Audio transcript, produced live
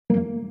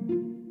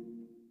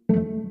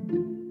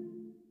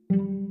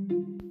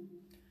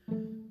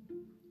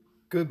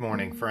Good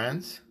morning,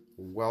 friends.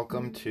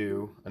 Welcome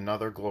to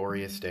another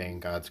glorious day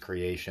in God's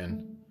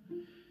creation.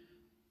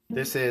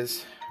 This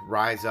is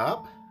Rise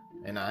Up,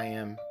 and I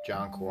am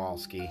John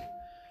Kowalski.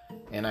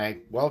 And I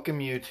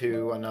welcome you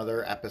to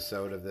another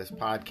episode of this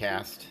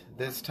podcast.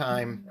 This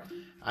time,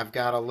 I've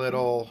got a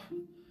little,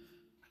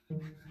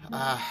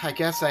 I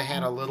guess I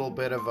had a little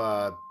bit of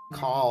a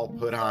call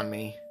put on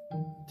me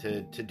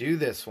to do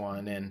this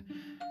one. And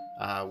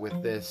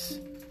with this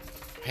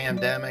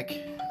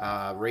pandemic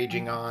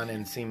raging on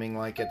and seeming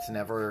like it's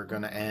never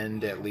going to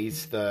end, at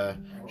least the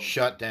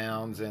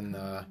shutdowns and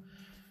the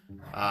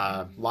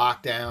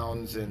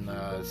lockdowns and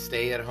the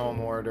stay-at-home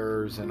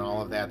orders and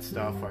all of that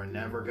stuff are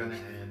never going to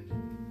end.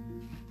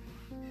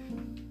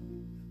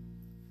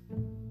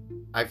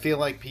 I feel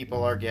like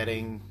people are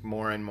getting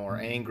more and more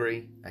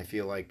angry. I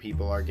feel like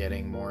people are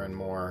getting more and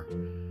more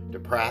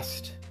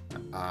depressed.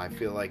 I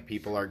feel like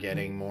people are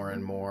getting more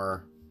and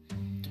more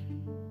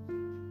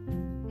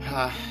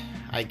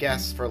I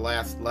guess for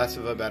less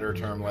of a better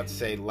term, let's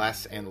say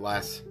less and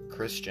less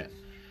Christian.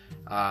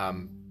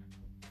 I'm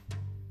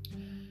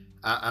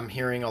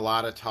hearing a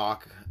lot of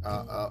talk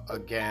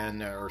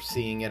again, or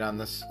seeing it on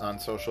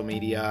social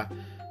media,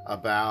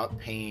 about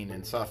pain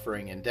and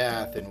suffering and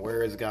death and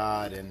where is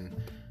God, and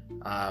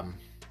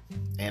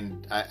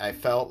I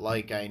felt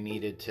like I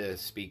needed to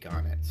speak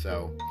on it.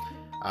 So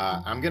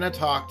I'm going to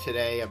talk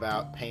today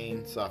about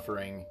pain,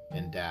 suffering,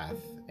 and death,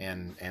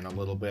 and a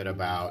little bit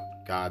about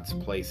God's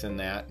place in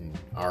that and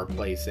our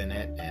place in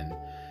it, and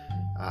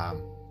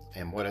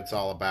what it's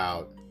all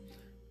about.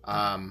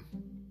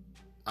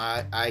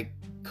 I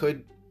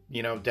could,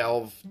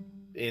 delve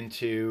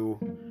into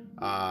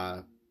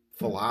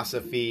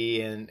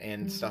philosophy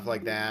and stuff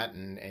like that,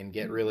 and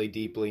get really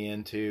deeply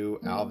into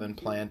Alvin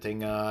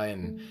Plantinga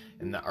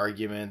and the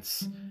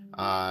arguments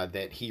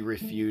that he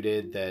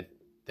refuted, that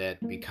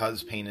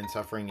because pain and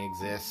suffering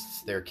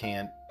exists, there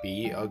can't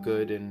be a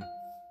good and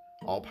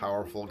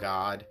all-powerful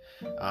God.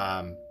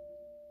 I'm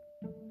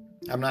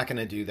not going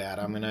to do that.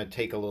 I'm going to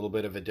take a little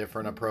bit of a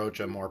different approach,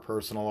 a more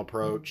personal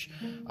approach.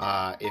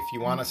 If you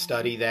want to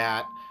study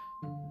that,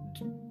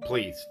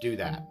 please do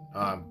that.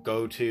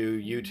 Go to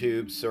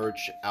YouTube,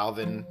 search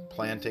Alvin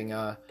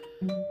Plantinga,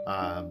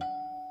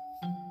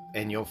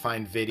 and you'll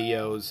find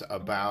videos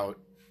about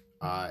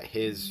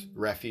his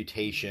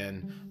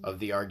refutation of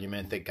the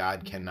argument that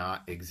God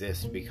cannot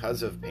exist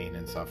because of pain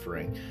and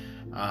suffering.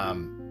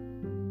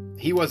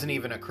 He wasn't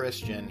even a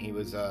Christian. He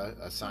was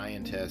a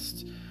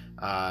scientist.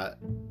 But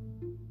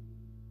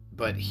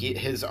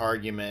his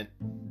argument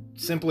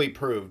simply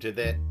proved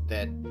that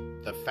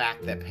the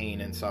fact that pain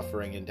and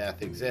suffering and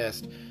death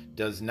exist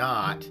does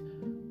not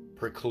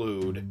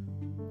preclude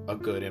a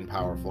good and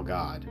powerful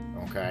God.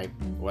 Okay?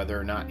 Whether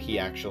or not he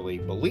actually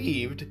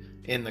believed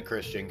in the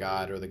Christian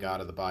God or the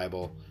God of the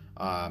Bible,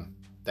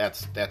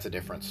 that's a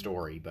different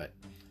story. But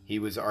he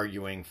was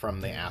arguing from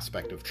the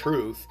aspect of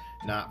truth,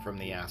 not from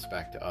the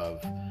aspect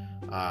of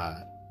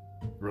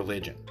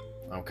religion.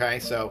 Okay,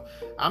 so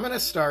I'm going to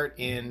start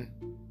in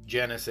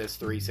Genesis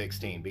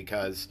 3:16,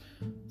 because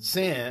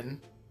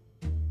sin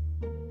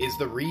is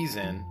the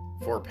reason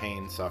for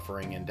pain,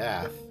 suffering, and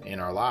death in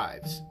our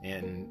lives,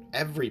 in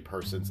every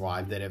person's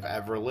life that have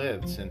ever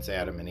lived since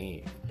Adam and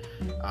Eve.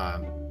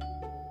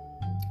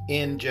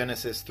 In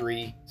Genesis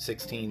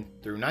 3:16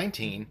 through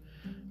 19,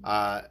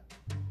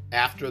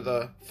 after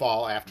the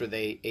fall, after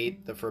they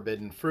ate the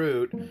forbidden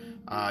fruit,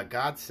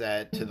 God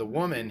said to the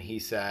woman, he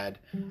said,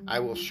 "I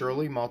will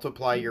surely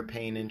multiply your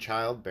pain in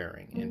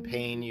childbearing. In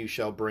pain you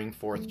shall bring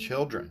forth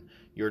children.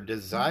 Your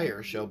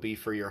desire shall be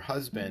for your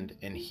husband,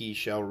 and he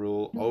shall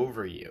rule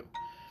over you."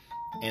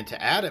 And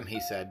to Adam he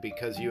said,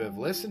 "Because you have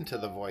listened to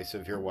the voice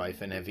of your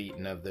wife and have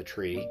eaten of the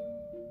tree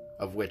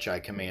of which I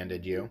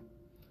commanded you,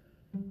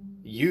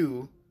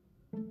 you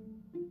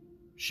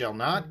shall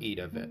not eat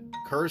of it.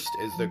 Cursed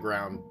is the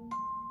ground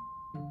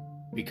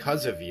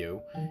because of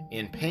you.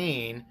 In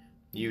pain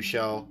you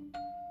shall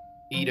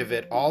eat of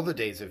it all the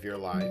days of your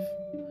life.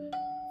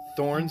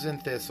 Thorns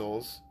and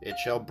thistles it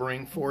shall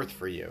bring forth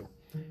for you,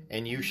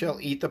 and you shall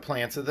eat the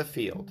plants of the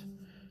field.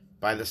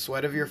 By the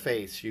sweat of your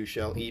face you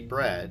shall eat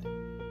bread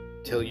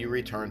till you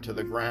return to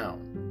the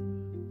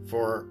ground.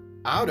 For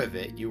out of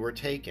it you were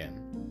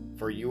taken,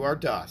 for you are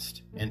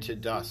dust, and to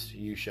dust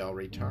you shall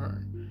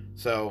return."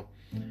 So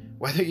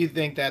whether you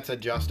think that's a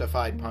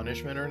justified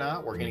punishment or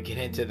not, we're going to get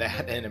into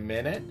that in a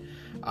minute.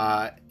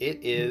 It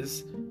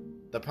is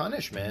the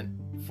punishment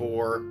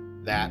for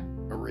that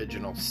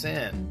original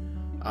sin.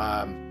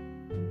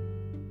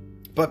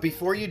 But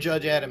before you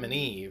judge Adam and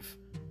Eve,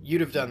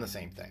 you'd have done the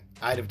same thing.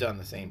 I'd have done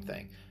the same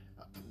thing.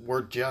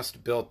 We're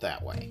just built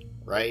that way,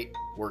 right?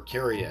 We're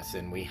curious,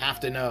 and we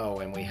have to know,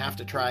 and we have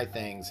to try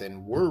things,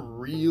 and we're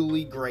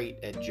really great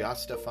at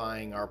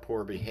justifying our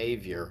poor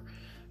behavior.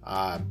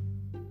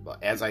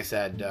 As I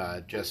said,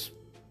 just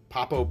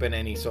pop open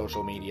any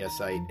social media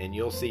site and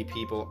you'll see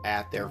people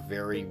at their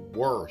very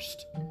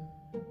worst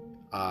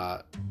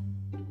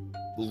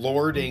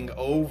lording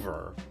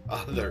over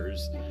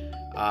others,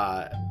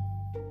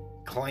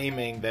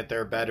 claiming that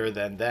they're better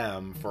than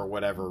them for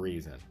whatever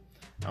reason.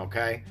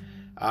 Okay?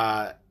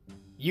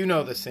 You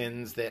know the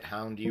sins that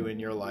hound you in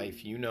your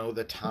life. You know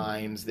the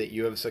times that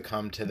you have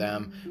succumbed to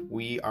them.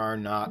 We are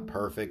not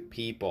perfect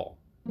people.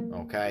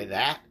 Okay?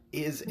 That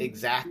is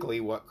exactly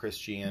what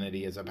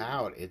Christianity is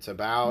about. It's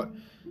about,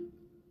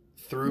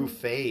 through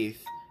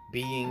faith,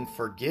 being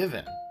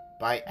forgiven.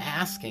 By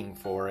asking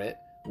for it,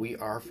 we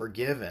are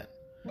forgiven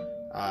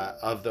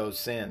of those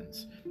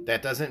sins.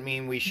 That doesn't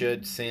mean we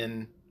should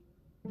sin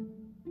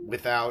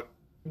without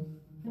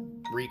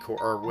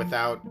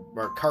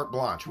carte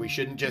blanche. We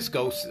shouldn't just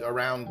go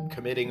around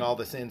committing all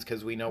the sins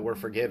because we know we're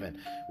forgiven.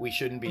 We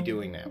shouldn't be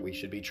doing that. We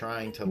should be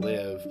trying to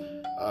live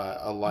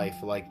a life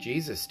like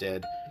Jesus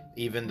did,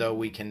 even though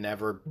we can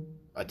never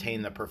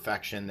attain the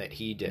perfection that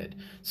he did.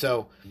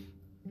 So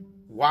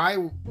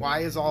why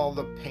is all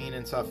the pain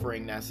and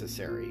suffering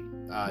necessary?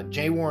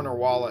 J. Warner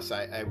Wallace,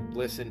 I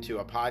listened to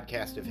a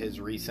podcast of his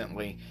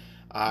recently,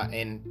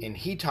 and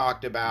he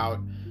talked about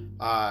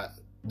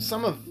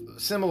some of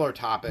similar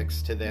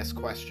topics to this,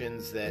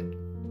 questions that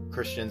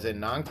Christians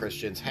and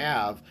non-Christians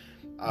have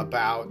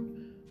about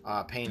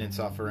pain and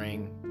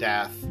suffering,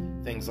 death,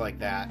 things like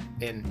that.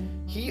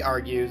 And he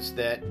argues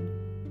that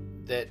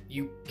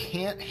you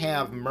can't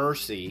have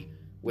mercy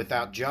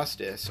without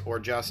justice, or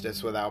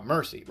justice without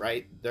mercy,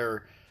 right?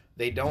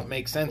 They don't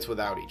make sense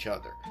without each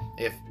other.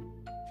 If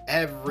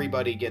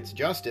everybody gets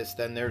justice,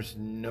 then there is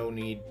no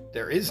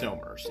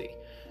mercy.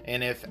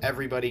 And if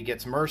everybody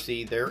gets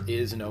mercy, there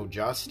is no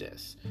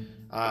justice.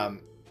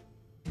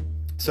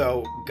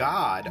 So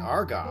God,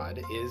 our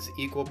God, is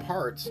equal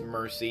parts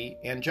mercy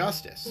and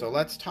justice. So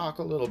let's talk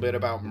a little bit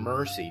about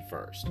mercy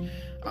first.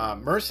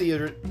 Mercy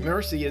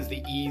is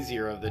the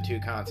easier of the two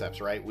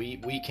concepts, right?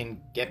 We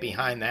can get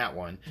behind that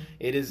one.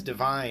 It is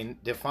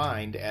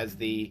defined as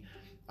the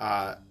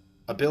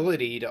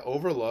ability to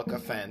overlook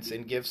offense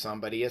and give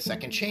somebody a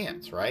second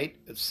chance, right?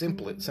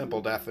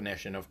 Simple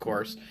definition, of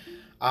course.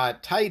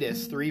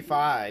 Titus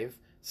 3:5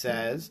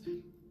 says,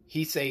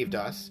 he saved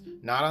us,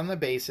 not on the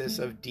basis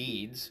of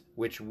deeds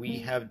which we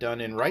have done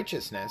in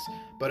righteousness,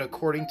 but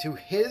according to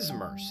his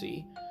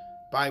mercy,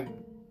 by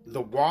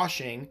the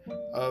washing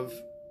of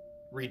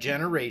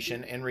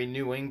regeneration and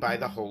renewing by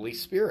the Holy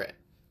Spirit.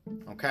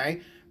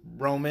 Okay?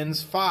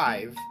 Romans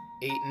 5:8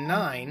 and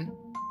 9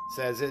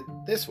 says it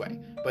this way,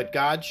 but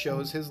God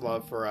shows his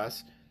love for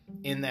us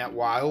in that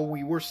while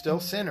we were still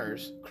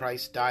sinners,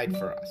 Christ died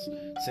for us.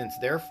 Since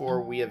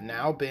therefore we have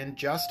now been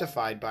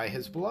justified by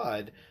his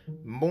blood,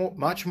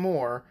 much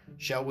more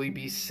shall we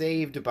be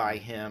saved by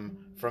him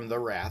from the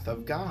wrath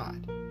of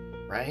God.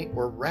 Right?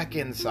 We're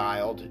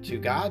reconciled to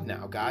God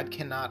now. God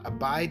cannot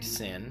abide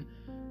sin.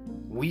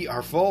 We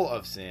are full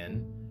of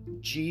sin.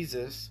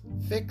 Jesus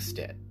fixed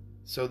it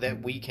so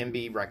that we can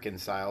be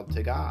reconciled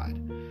to God.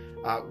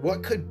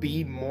 What could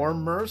be more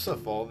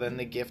merciful than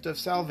the gift of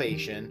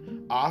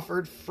salvation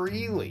offered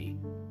freely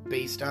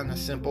based on a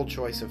simple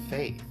choice of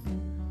faith?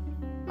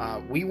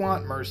 We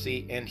want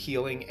mercy and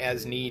healing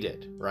as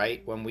needed,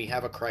 right? When we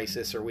have a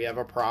crisis or we have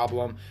a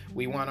problem,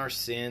 we want our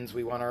sins,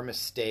 we want our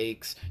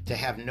mistakes to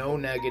have no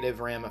negative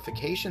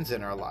ramifications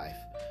in our life.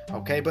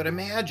 Okay, but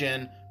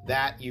imagine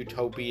that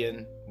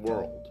utopian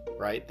world,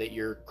 right, that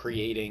you're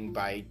creating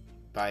by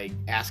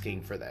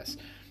asking for this.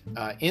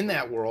 In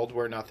that world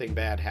where nothing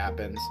bad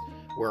happens,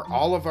 where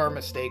all of our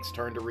mistakes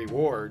turn to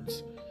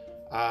rewards,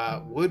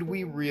 would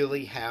we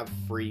really have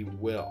free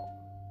will?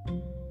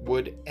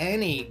 Would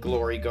any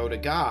glory go to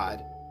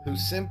God, who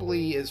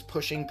simply is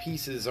pushing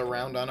pieces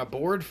around on a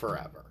board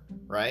forever,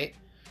 right?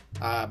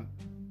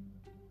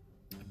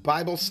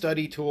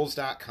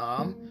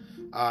 BibleStudyTools.com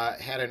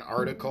had an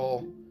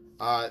article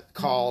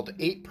called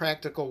 8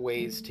 Practical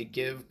Ways to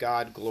Give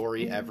God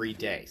Glory Every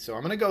Day. So I'm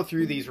going to go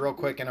through these real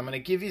quick, and I'm going to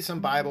give you some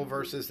Bible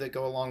verses that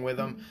go along with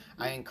them.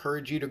 I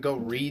encourage you to go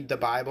read the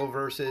Bible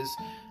verses.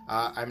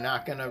 I'm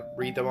not going to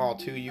read them all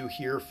to you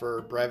here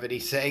for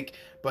brevity's sake,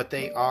 but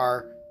they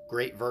are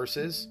great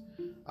verses,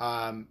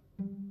 and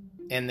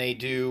they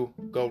do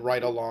go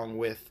right along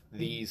with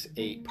these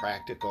 8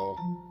 practical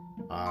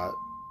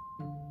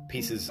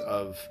pieces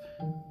of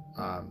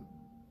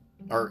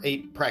or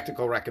 8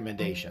 practical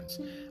recommendations.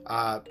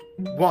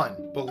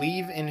 1,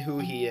 believe in who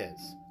he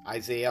is.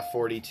 Isaiah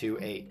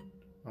 42:8.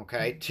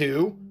 Okay.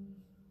 2,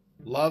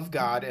 love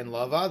God and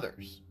love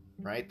others.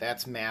 Right?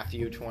 That's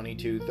Matthew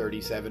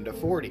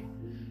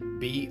 22:37-40.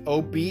 Be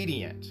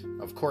obedient.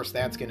 Of course,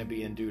 that's going to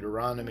be in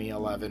Deuteronomy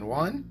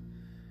 11:1.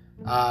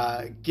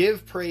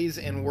 Give praise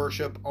and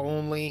worship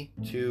only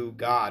to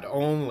God.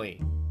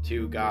 Only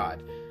to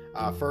God.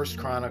 1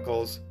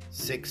 Chronicles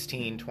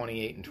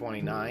 16:28 and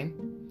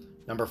 29.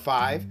 Number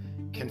 5,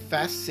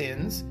 confess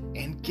sins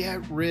and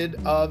get rid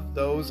of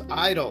those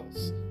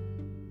idols.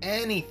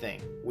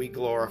 Anything we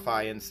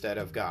glorify instead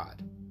of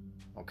God.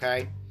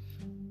 Okay?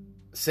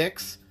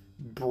 6,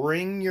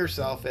 bring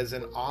yourself as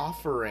an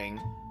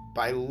offering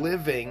by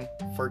living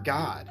for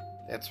God.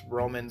 That's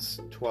Romans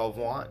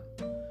 12:1.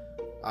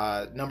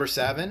 Number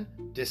 7,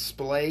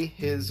 display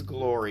his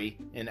glory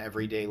in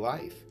everyday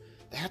life.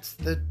 That's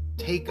the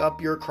take up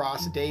your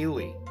cross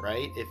daily,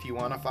 right? If you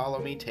want to follow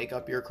me, take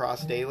up your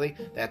cross daily.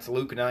 That's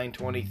Luke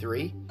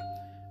 9:23.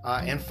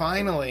 And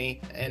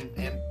finally, and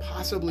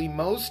possibly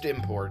most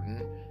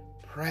important,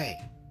 pray.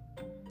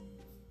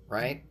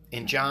 Right?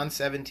 In John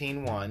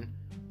 17:1,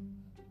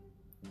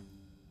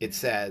 it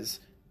says,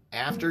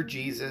 after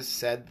Jesus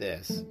said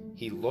this,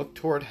 he looked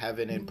toward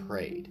heaven and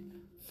prayed,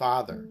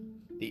 Father,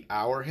 the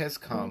hour has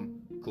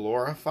come,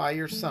 glorify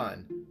your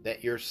Son,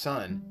 that your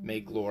Son may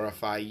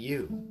glorify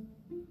you.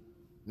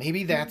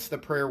 Maybe that's the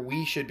prayer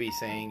we should be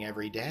saying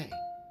every day.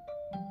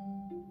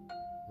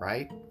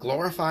 Right?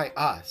 Glorify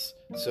us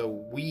so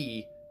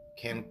we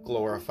can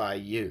glorify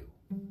you.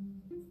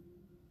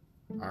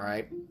 All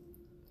right?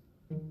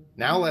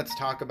 Now let's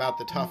talk about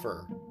the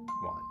tougher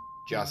one,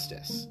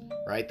 justice.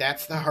 Right?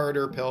 That's the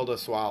harder pill to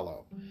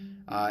swallow.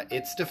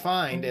 It's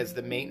defined as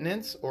the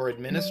maintenance or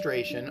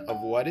administration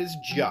of what is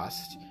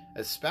just,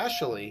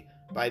 especially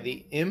by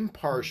the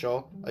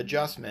impartial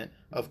adjustment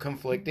of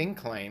conflicting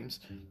claims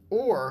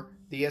or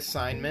the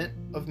assignment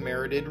of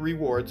merited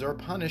rewards or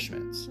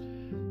punishments.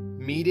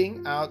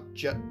 Meting out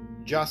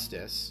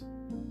justice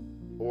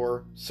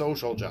or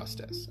social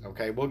justice.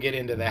 Okay, we'll get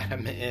into that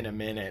in a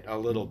minute a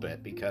little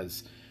bit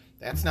because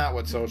that's not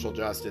what social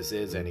justice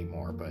is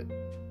anymore. But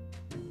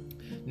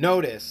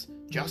notice,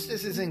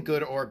 justice isn't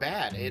good or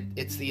bad.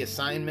 It's the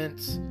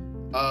assignments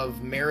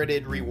of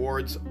merited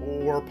rewards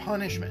or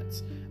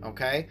punishments.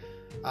 Okay?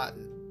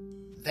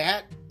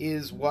 That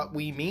is what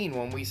we mean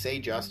when we say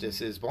justice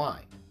is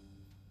blind.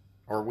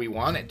 Or we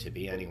want it to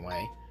be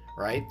anyway.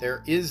 Right?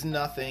 There is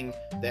nothing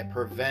that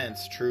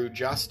prevents true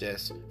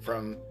justice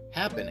from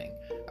happening.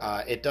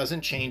 It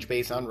doesn't change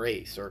based on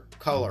race or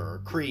color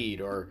or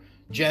creed or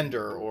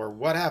gender or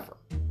whatever,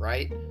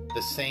 right?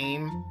 The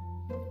same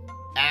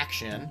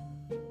action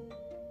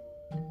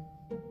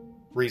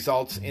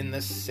results in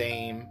the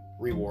same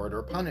reward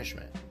or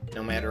punishment,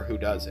 no matter who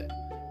does it,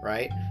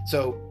 right?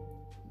 So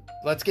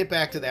let's get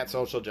back to that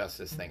social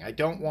justice thing. I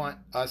don't want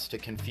us to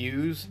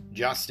confuse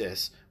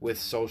justice with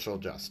social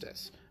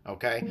justice,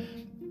 okay?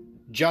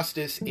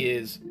 Justice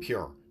is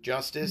pure.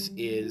 Justice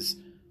is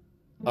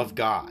of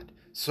God.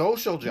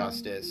 Social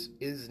justice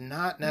is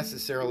not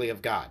necessarily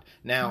of God.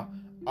 Now,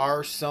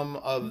 are some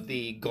of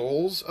the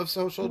goals of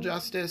social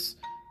justice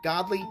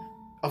godly?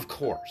 Of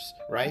course,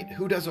 right?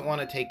 Who doesn't want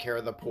to take care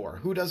of the poor?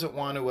 Who doesn't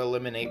want to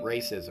eliminate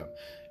racism?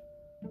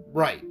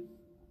 Right.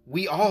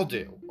 We all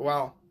do.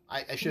 Well,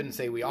 I shouldn't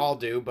say we all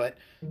do, but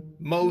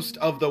most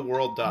of the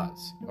world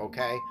does,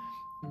 okay?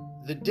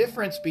 The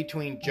difference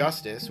between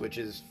justice, which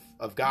is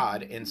of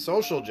God, and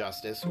social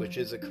justice, which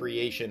is a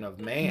creation of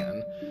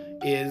man,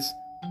 is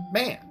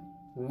man.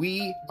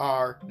 We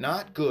are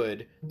not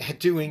good at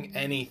doing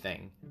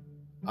anything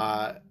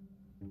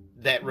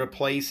that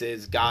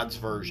replaces God's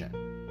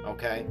version,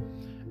 okay?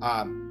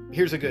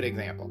 Here's a good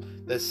example.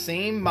 The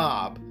same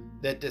mob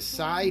that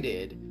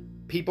decided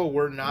people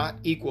were not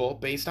equal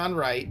based on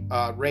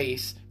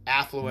race,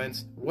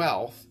 affluence,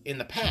 wealth in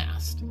the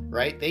past,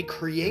 right? They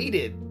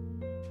created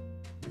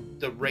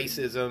the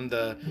racism,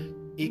 the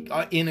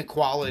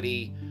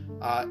inequality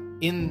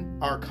in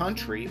our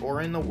country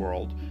or in the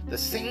world. The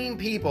same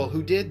people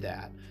who did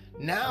that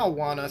now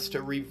want us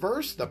to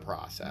reverse the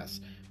process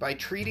by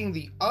treating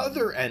the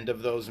other end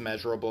of those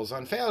measurables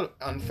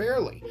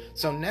unfairly.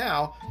 So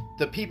now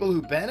the people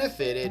who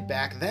benefited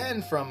back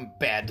then from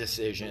bad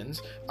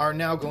decisions are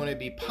now going to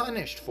be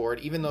punished for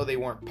it, even though they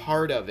weren't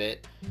part of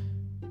it.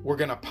 We're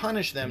going to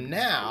punish them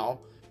now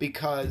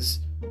because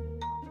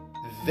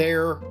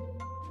their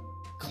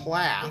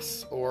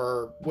class,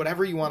 or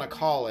whatever you want to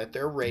call it,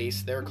 their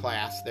race, their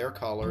class, their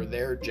color,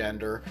 their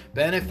gender,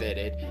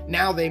 benefited.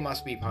 Now they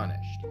must be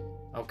punished.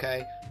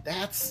 Okay?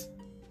 That's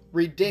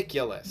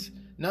ridiculous.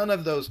 None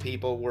of those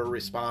people were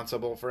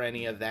responsible for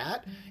any of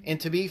that. And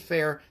to be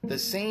fair, the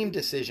same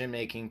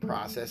decision-making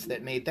process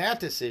that made that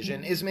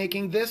decision is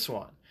making this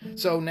one.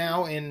 So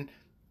now in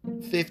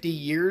 50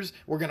 years,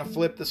 we're going to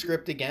flip the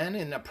script again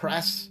and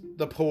oppress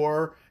the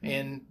poor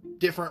and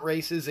different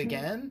races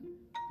again?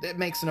 That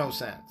makes no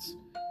sense.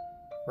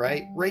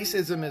 Right?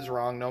 Racism is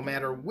wrong no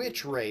matter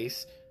which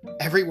race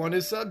everyone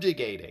is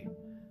subjugating.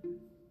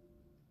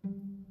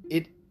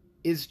 It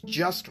is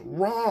just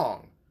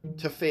wrong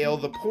to fail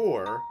the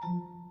poor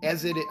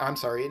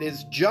it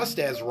is just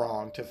as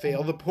wrong to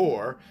fail the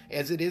poor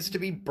as it is to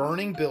be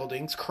burning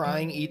buildings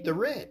crying eat the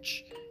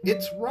rich.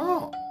 It's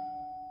wrong.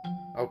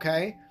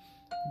 Okay?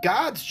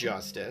 God's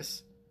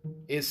justice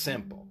is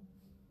simple.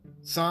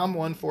 Psalm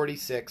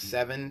 146,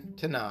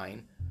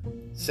 7-9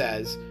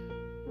 says,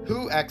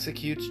 "Who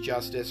executes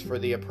justice for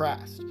the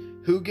oppressed?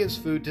 Who gives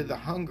food to the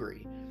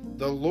hungry?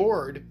 The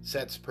Lord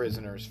sets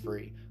prisoners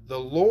free. The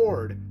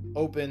Lord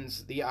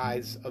opens the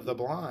eyes of the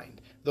blind.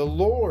 The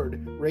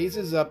Lord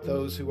raises up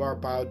those who are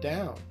bowed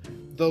down.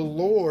 The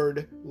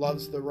Lord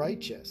loves the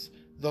righteous.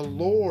 The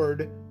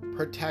Lord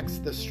protects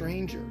the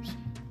strangers.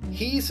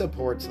 He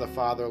supports the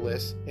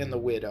fatherless and the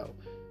widow,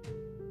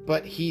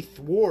 but he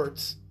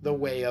thwarts the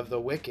way of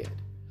the wicked."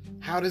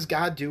 How does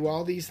God do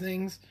all these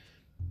things?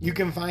 You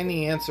can find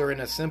the answer in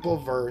a simple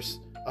verse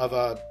of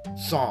a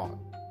song.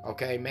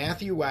 Okay,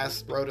 Matthew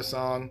West wrote a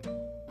song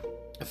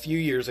a few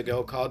years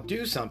ago called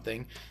 "Do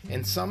Something,"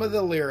 and some of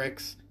the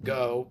lyrics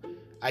go,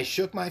 I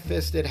shook my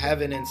fist at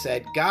heaven and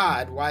said,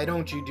 God, why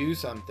don't you do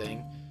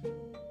something?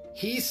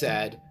 He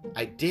said,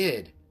 I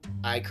did.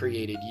 I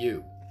created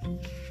you.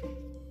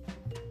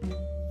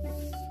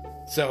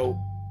 So,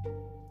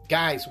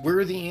 guys,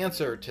 we're the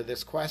answer to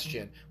this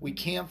question. We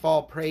can't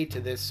fall prey to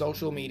this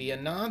social media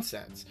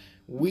nonsense.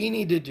 We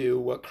need to do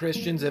what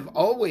Christians have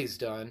always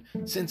done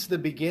since the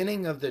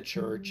beginning of the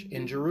church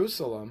in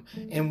Jerusalem,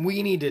 and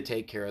we need to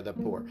take care of the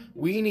poor.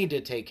 We need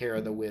to take care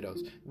of the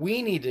widows.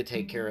 We need to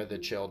take care of the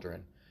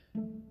children.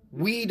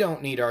 We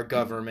don't need our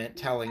government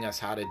telling us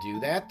how to do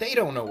that. They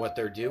don't know what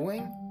they're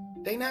doing.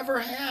 They never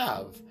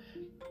have.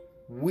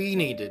 We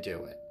need to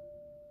do it.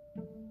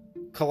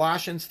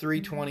 Colossians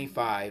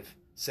 3:25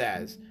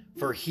 says,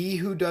 "For he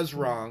who does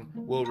wrong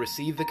will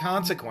receive the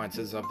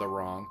consequences of the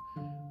wrong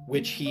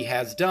which he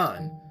has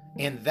done,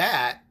 and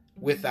that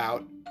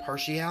without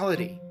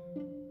partiality."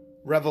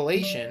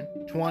 Revelation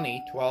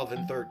 20:12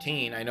 and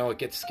 13. I know it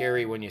gets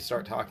scary when you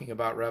start talking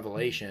about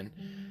Revelation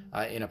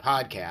in a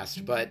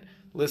podcast, but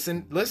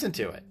listen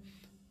to it.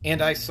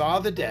 "And I saw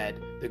the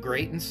dead, the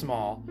great and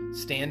small,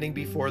 standing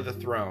before the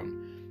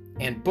throne,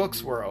 and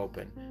books were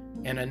open,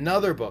 and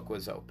another book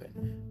was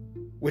open,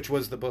 which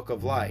was the book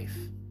of life.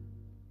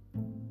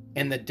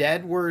 And the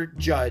dead were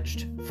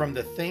judged from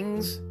the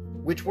things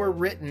which were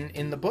written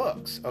in the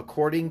books,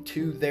 according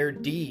to their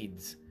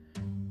deeds.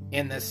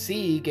 And the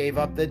sea gave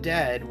up the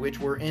dead which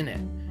were in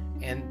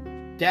it,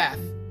 and death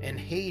and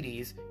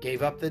Hades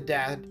gave up the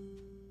dead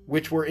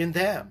which were in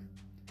them.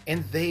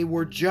 And they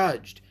were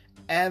judged,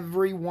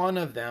 every one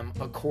of them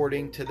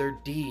according to their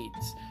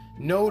deeds."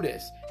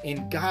 Notice,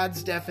 in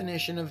God's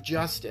definition of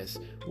justice,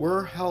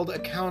 we're held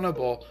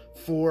accountable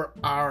for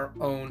our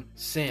own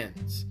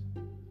sins.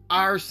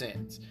 Our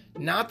sins.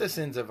 Not the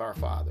sins of our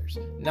fathers.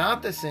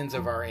 Not the sins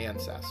of our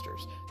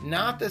ancestors.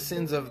 Not the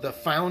sins of the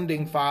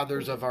founding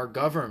fathers of our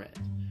government.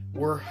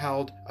 We're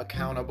held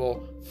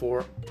accountable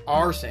for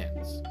our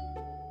sins.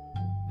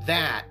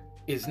 That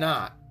is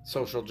not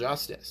social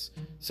justice.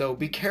 So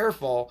be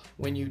careful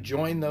when you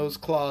join those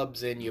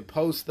clubs and you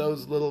post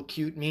those little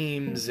cute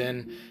memes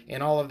and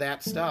all of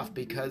that stuff,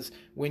 because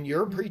when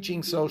you're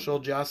preaching social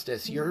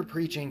justice, you're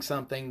preaching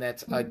something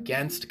that's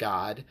against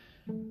God,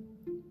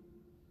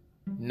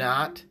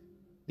 not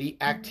the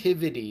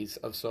activities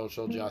of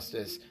social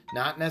justice,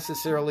 not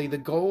necessarily the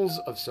goals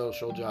of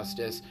social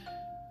justice,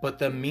 but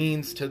the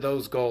means to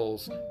those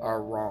goals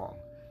are wrong.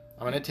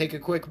 I'm going to take a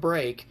quick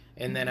break,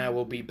 and then I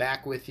will be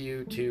back with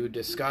you to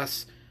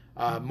discuss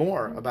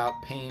more about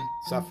pain,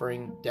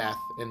 suffering, death,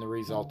 and the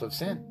result of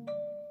sin.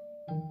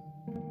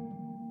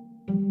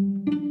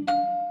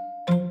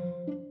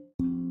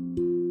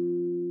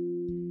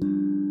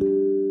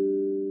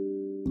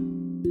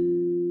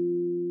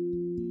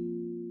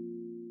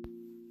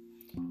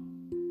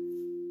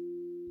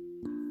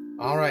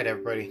 All right,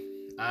 everybody,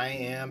 I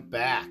am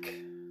back.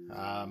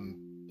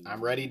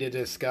 I'm ready to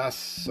discuss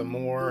some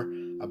more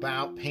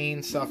about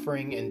pain,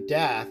 suffering, and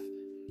death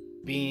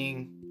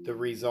being the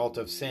result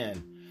of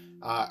sin.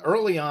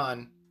 Early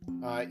on,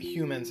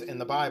 humans in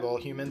the Bible,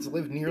 humans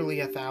lived nearly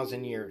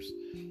 1,000 years.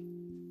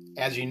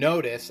 As you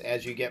notice,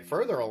 as you get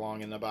further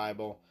along in the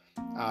Bible,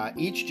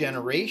 each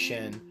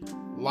generation,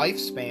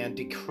 lifespan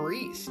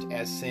decreased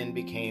as sin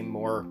became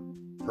more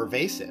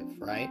pervasive,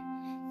 right?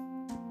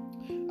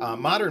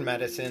 Modern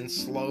medicine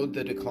slowed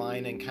the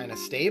decline and kind of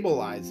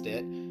stabilized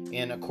it.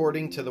 And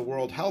according to the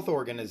World Health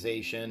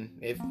Organization,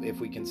 if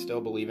we can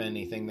still believe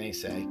anything they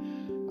say,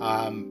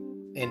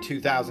 in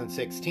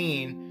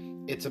 2016,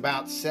 it's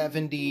about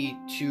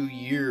 72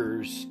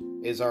 years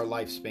is our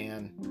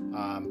lifespan,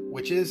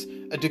 which is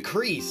a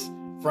decrease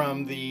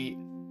from the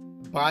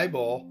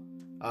Bible,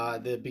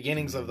 the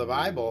beginnings of the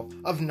Bible,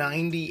 of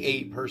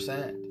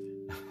 98%.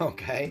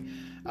 Okay?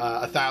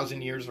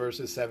 1,000 years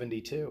versus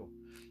 72.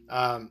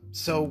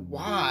 So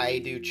why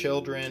do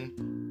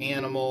children,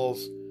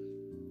 animals,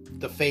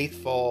 the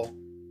faithful,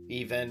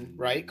 even,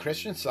 right?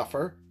 Christians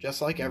suffer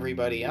just like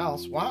everybody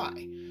else.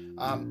 Why?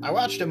 I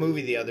watched a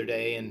movie the other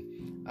day,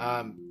 and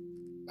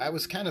I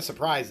was kind of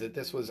surprised that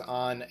this was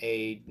on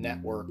a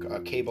network, a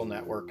cable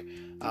network.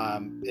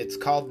 It's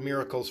called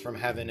Miracles from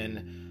Heaven,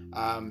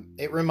 and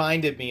it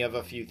reminded me of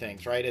a few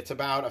things, right? It's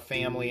about a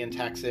family in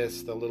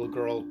Texas. The little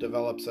girl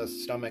develops a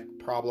stomach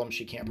problem.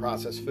 She can't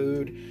process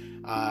food.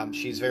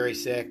 She's very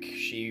sick.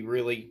 She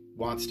really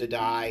wants to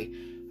die.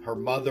 Her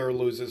mother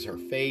loses her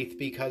faith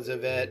because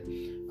of it.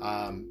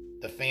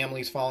 The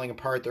family's falling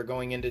apart. They're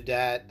going into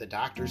debt. The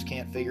doctors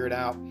can't figure it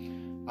out.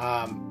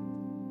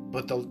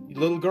 But the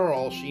little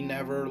girl, she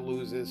never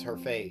loses her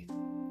faith.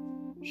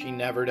 She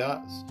never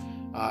does.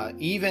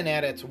 Even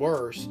at its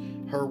worst,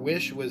 her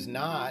wish was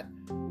not,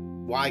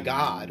 why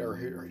God?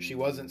 Or she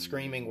wasn't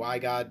screaming, why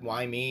God,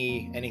 why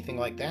me? Anything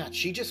like that.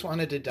 She just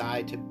wanted to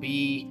die to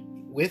be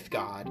with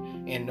God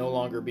and no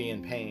longer be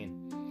in pain.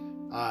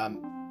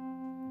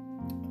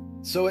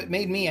 So it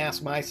made me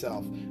ask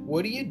myself,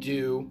 what do you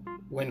do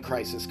when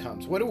crisis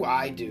comes? What do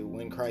I do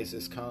when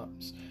crisis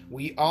comes?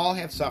 We all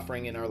have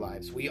suffering in our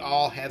lives. We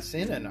all have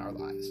sin in our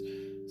lives.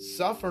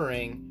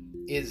 Suffering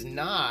is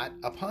not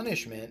a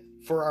punishment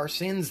for our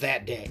sins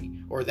that day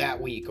or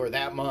that week or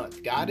that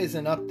month. God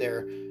isn't up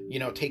there,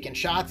 taking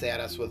shots at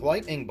us with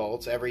lightning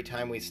bolts every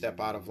time we step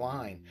out of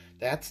line.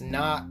 That's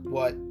not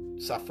what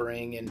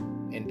suffering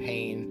and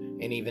pain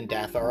and even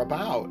death are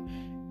about.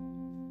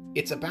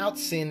 It's about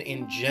sin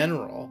in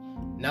general,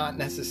 not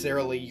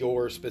necessarily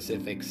your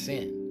specific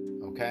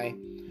sin, okay?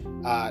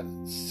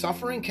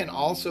 Suffering can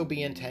also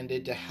be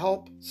intended to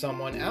help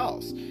someone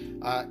else.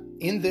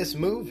 In this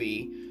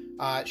movie,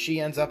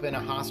 she ends up in a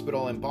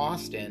hospital in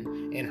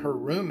Boston, and her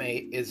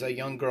roommate is a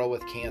young girl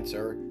with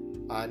cancer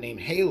named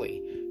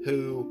Haley,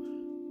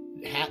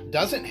 who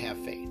doesn't have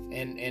faith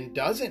and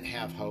doesn't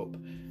have hope.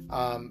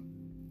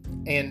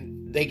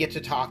 And they get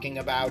to talking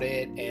about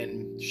it,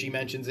 and she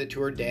mentions it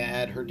to her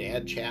dad. Her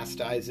dad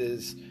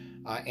chastises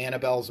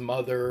Annabelle's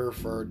mother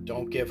for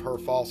don't give her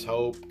false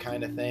hope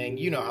kind of thing.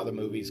 You know how the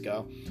movies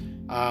go.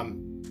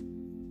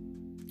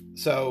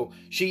 So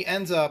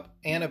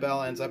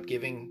Annabelle ends up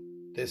giving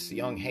this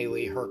young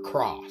Haley her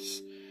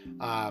cross,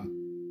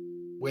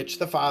 which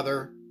the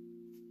father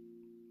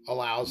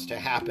allows to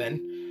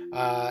happen.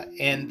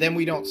 And then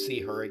we don't see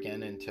her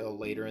again until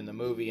later in the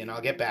movie, and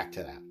I'll get back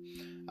to that.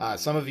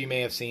 Some of you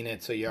may have seen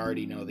it, so you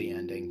already know the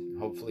ending.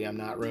 Hopefully I'm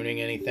not ruining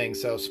anything.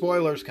 So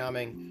spoilers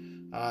coming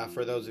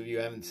for those of you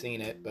who haven't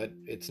seen it, but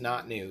it's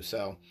not new.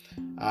 So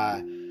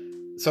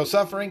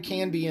suffering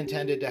can be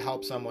intended to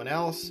help someone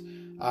else.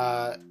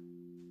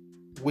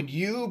 Would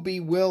you be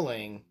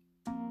willing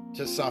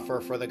to suffer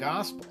for the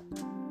gospel?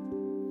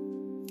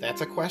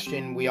 That's a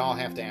question we all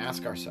have to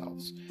ask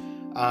ourselves.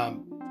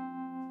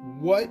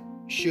 What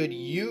should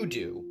you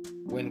do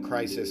when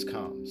crisis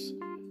comes?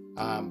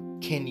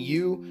 Can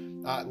you...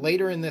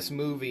 later in this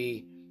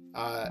movie,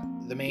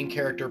 the main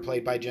character,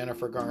 played by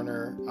Jennifer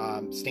Garner,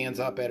 stands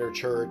up at her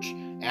church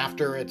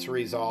after it's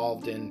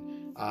resolved and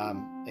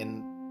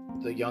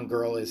the young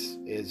girl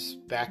is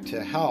back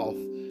to health.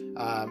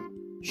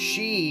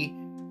 She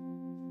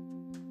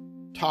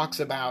talks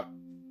about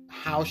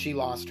how she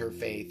lost her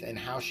faith and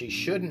how she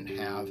shouldn't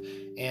have,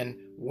 and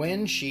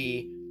when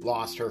she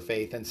lost her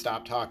faith and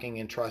stopped talking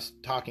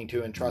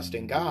to and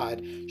trusting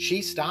God,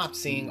 she stopped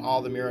seeing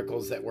all the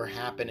miracles that were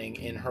happening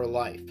in her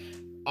life.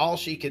 All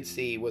she could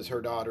see was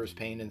her daughter's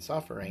pain and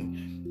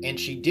suffering, and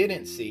she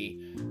didn't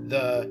see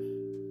the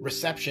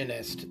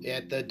receptionist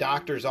at the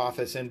doctor's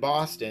office in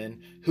Boston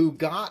who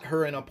got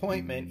her an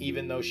appointment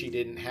even though she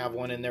didn't have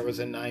one and there was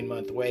a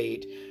 9-month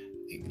wait,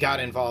 got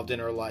involved in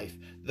her life.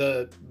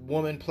 The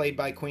woman played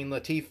by Queen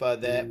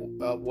Latifah that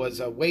was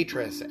a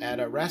waitress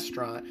at a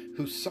restaurant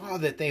who saw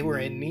that they were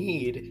in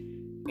need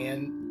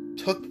and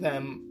took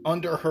them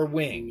under her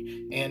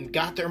wing and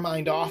got their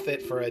mind off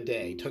it for a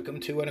day, took them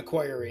to an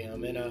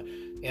aquarium in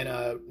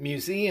a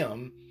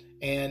museum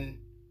and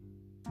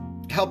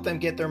helped them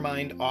get their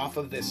mind off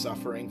of this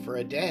suffering for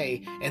a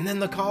day. And then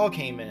the call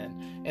came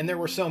in, and there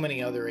were so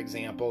many other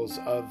examples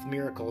of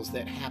miracles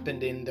that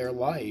happened in their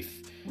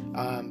life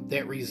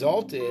that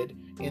resulted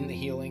in the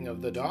healing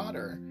of the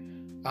daughter.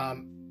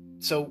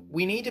 So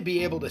we need to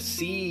be able to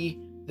see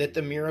that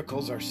the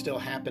miracles are still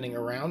happening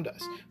around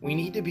us. We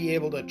need to be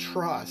able to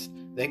trust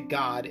that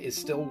God is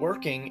still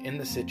working in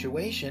the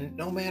situation,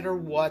 no matter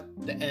what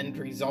the end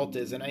result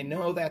is. And I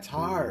know that's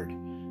hard.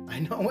 I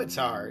know it's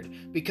hard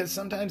because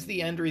sometimes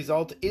the end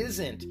result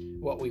isn't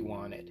what we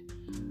wanted.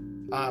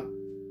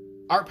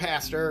 Our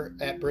pastor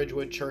at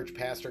Bridgewood Church,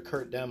 Pastor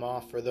Kurt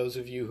Demoff, for those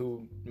of you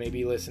who may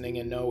be listening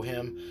and know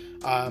him,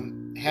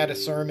 had a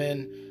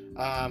sermon.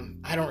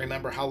 I don't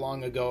remember how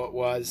long ago it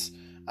was.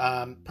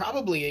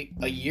 Probably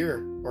a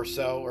year or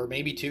so, or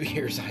maybe 2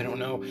 years. I don't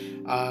know.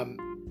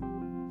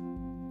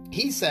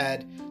 He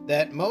said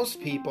that most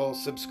people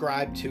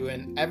subscribe to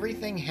an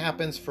everything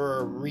happens for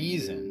a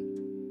reason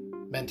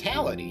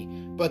mentality,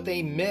 but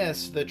they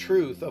miss the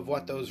truth of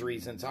what those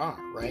reasons are,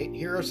 right?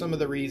 Here are some of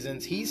the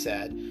reasons he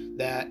said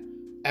that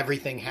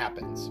everything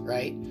happens,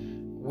 right?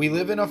 We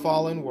live in a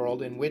fallen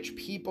world in which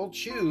people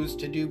choose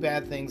to do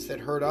bad things that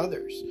hurt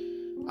others.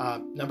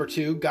 Number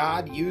 2,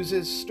 God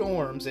uses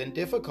storms and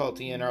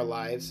difficulty in our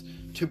lives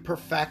to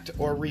perfect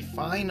or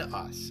refine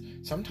us.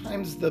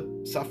 Sometimes the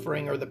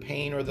suffering or the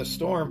pain or the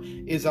storm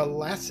is a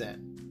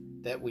lesson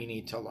that we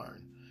need to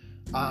learn.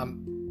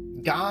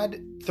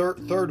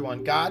 Third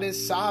one, God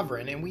is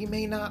sovereign, and we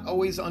may not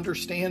always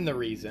understand the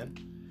reason.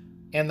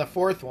 And the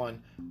fourth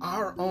one,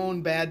 our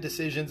own bad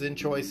decisions and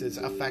choices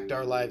affect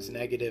our lives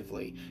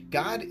negatively.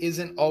 God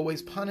isn't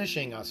always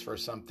punishing us for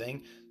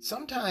something.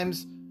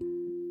 Sometimes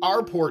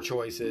our poor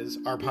choices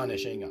are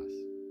punishing us.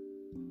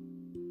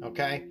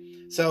 Okay?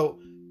 So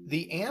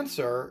the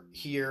answer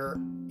here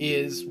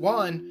is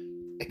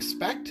 1,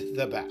 expect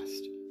the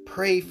best.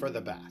 Pray for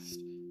the best,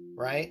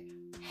 right?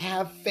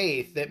 Have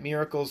faith that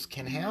miracles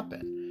can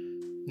happen.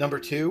 Number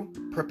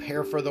 2,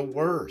 prepare for the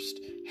worst.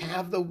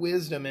 Have the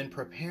wisdom in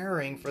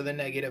preparing for the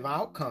negative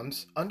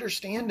outcomes,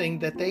 understanding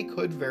that they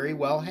could very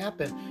well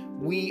happen.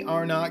 We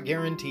are not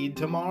guaranteed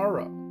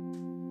tomorrow.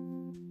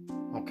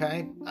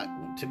 Okay?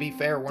 To be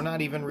fair, we're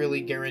not even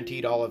really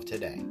guaranteed all of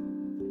today.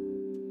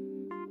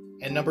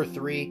 And number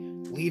 3,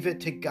 leave it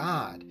to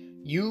God.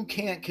 You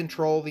can't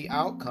control the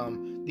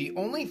outcome. The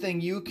only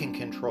thing you can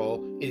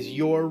control is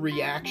your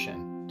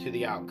reaction to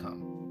the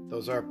outcome.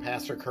 Those are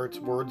Pastor Kurt's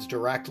words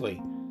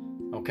directly.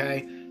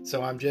 Okay?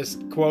 So I'm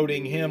just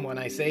quoting him when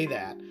I say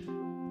that.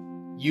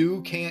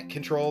 You can't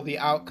control the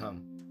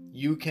outcome.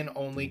 You can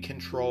only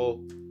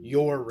control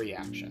your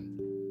reaction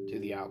to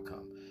the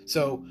outcome.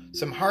 So,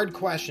 some hard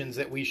questions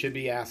that we should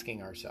be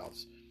asking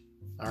ourselves.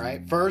 All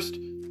right? First,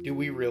 do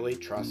we really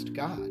trust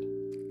God?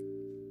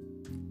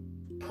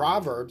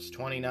 Proverbs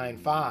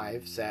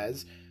 29:5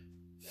 says,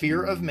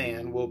 "Fear of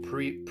man will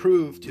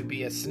prove to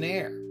be a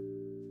snare,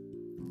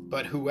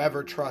 but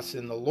whoever trusts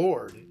in the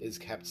Lord is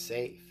kept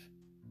safe."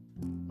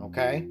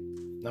 Okay?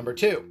 Number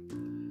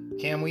 2,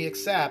 can we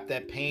accept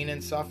that pain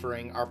and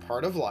suffering are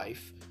part of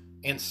life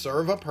and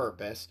serve a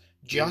purpose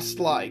just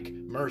like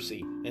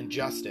mercy and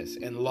justice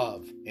and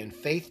love and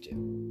faith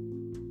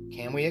do?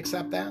 Can we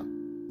accept that?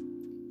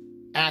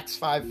 Acts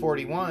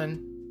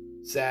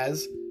 5:41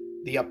 says,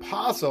 "The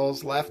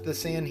apostles left the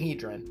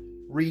Sanhedrin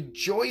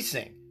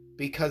rejoicing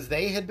because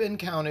they had been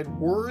counted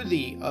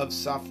worthy of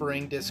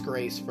suffering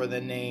disgrace for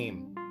the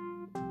name."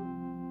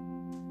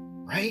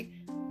 Right?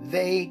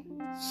 They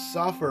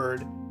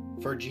suffered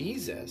for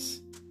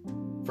Jesus,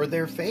 for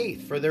their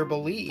faith, for their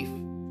belief,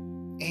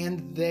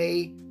 and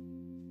they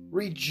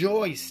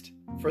rejoiced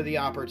for the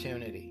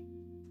opportunity.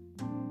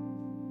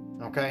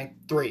 Okay?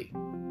 3,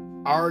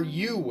 are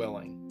you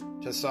willing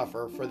to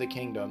suffer for the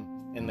kingdom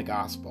and the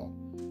gospel?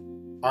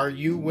 Are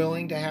you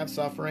willing to have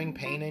suffering,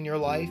 pain in your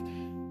life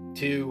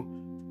to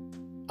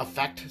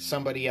affect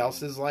somebody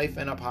else's life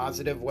in a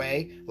positive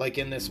way, like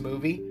in this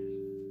movie?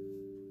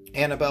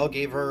 Annabelle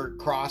gave her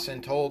cross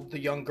and told the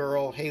young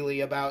girl,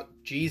 Haley, about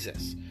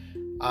Jesus.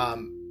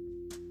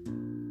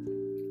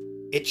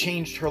 It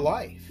changed her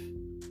life.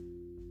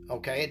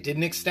 Okay, it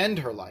didn't extend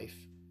her life,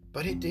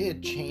 but it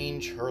did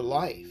change her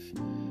life.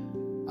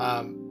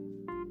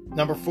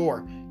 Number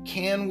 4,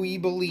 can we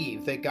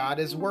believe that God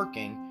is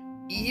working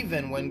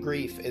even when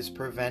grief is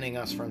preventing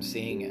us from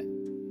seeing it?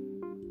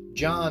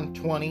 John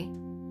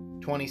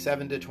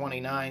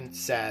 20:27-29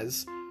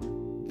 says,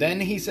 "Then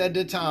he said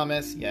to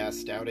Thomas,"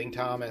 yes, doubting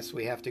Thomas,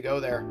 we have to go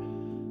there,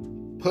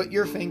 "Put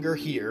your finger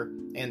here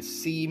and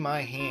see my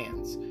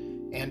hands,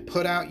 and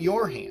put out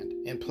your hand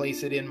and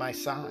place it in my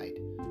side.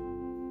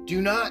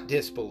 Do not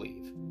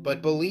disbelieve,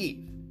 but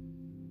believe."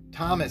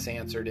 Thomas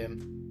answered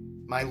him,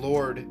 "My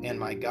Lord and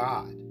my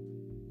God."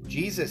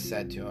 Jesus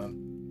said to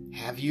him,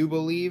 "Have you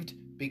believed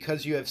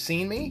because you have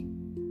seen me?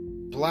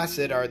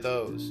 Blessed are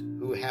those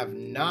who have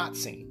not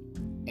seen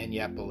and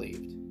yet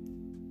believed."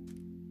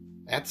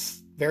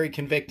 That's very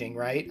convicting,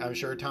 right? I'm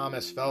sure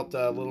Thomas felt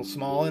a little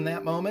small in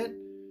that moment,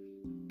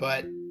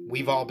 but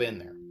we've all been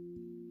there.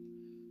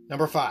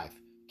 Number 5,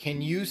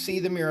 can you see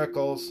the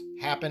miracles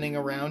happening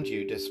around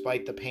you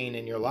despite the pain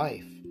in your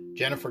life?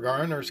 Jennifer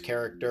Garner's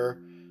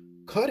character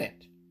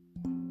couldn't.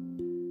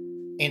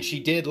 And she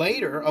did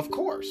later, of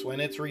course, when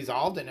it's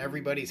resolved and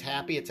everybody's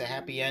happy, it's a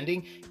happy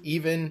ending.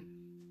 Even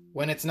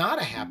when it's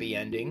not a happy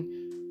ending,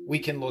 we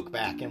can look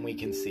back and we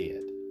can see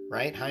it,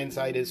 right?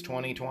 Hindsight is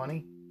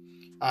 20/20.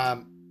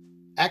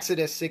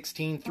 Exodus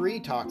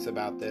 16:3 talks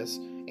about this.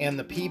 "And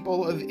the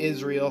people of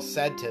Israel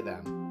said to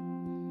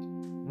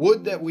them,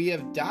 'Would that we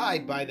have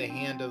died by the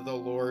hand of the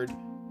Lord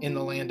in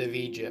the land of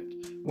Egypt,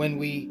 when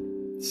we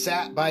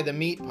sat by the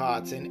meat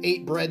pots and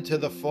ate bread to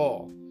the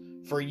full.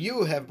 For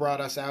you have brought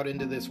us out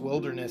into this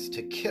wilderness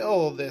to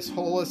kill this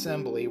whole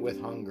assembly with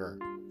hunger.'"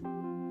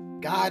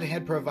 God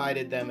had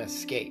provided them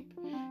escape.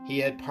 He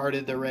had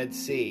parted the Red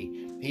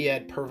Sea. He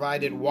had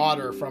provided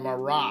water from a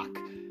rock.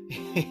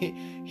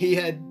 He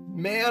had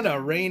manna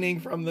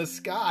raining from the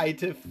sky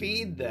to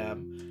feed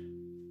them.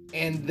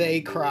 And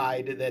they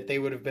cried that they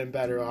would have been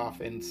better off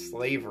in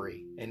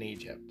slavery in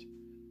Egypt.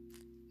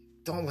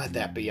 Don't let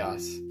that be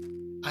us.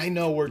 I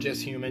know we're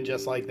just human,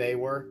 just like they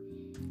were.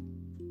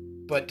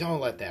 But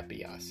don't let that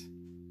be us.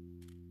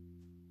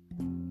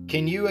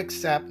 Can you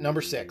accept,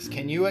 number 6,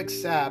 can you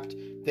accept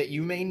that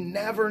you may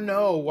never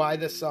know why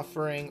the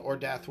suffering or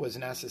death was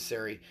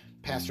necessary?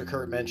 Pastor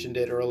Kurt mentioned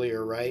it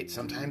earlier, right?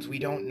 Sometimes we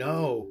don't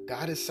know.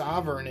 God is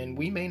sovereign and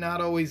we may not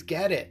always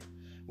get it.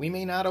 We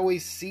may not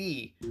always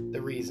see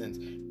the reasons.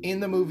 In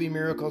the movie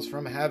Miracles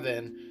from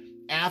Heaven,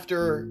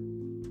 after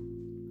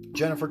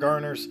Jennifer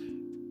Garner's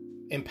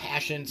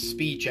impassioned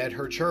speech at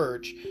her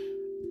church,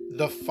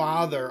 the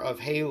father of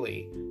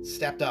Haley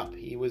stepped up.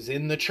 He was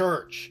in the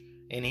church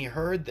and he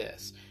heard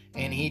this.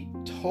 And he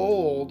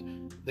told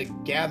the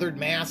gathered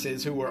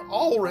masses who were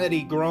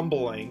already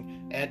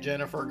grumbling at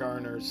Jennifer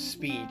Garner's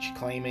speech,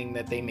 claiming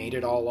that they made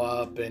it all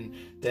up and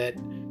that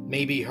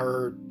maybe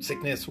her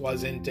sickness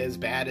wasn't as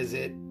bad as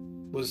it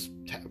was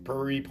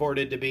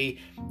reported to be.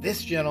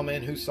 This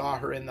gentleman who saw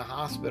her in the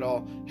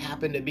hospital,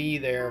 happened to be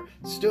there,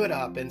 stood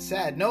up and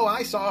said, "No,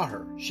 I saw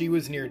her. She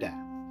was near death.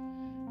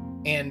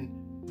 And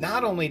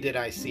not only did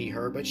I see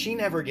her, but she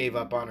never gave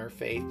up on her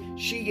faith.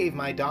 She gave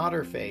my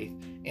daughter faith.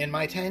 And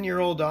my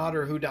 10-year-old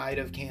daughter who died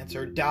of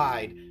cancer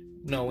died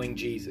knowing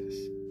Jesus."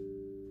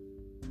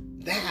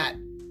 That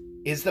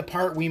is the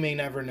part we may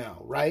never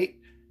know, right?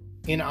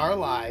 in our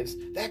lives,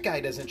 that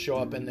guy doesn't show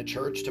up in the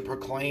church to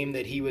proclaim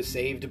that he was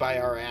saved by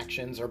our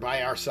actions or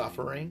by our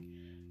suffering.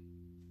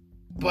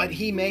 But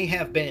he may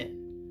have been.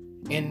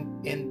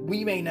 And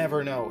we may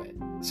never know it.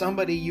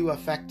 Somebody you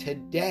affect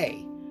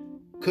today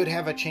could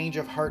have a change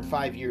of heart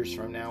 5 years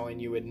from now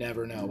and you would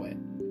never know it.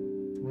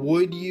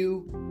 Would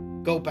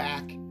you go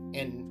back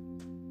and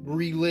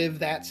relive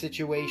that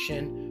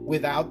situation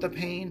without the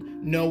pain,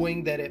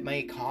 knowing that it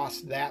may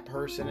cost that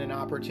person an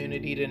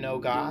opportunity to know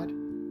God?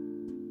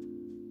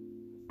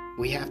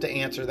 We have to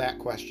answer that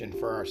question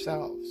for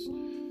ourselves.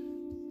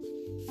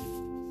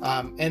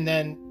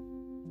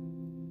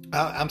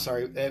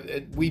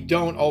 We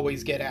don't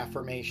always get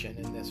affirmation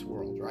in this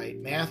world, right?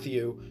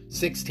 Matthew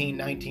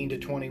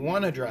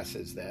 16:19-21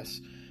 addresses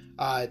this.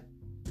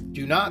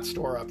 Do not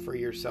store up for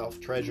yourself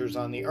treasures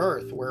on the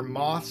earth, where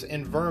moths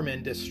and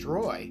vermin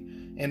destroy,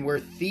 and where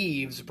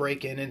thieves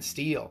break in and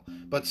steal.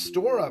 But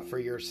store up for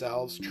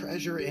yourselves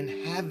treasure in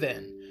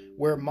heaven,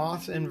 where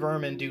moths and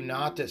vermin do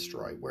not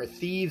destroy, where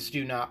thieves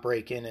do not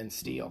break in and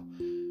steal.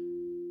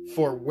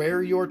 For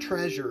where your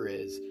treasure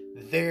is,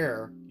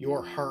 there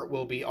your heart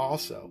will be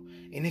also.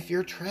 And if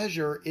your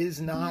treasure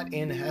is not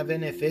in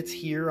heaven, if it's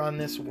here on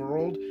this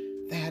world,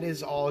 that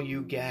is all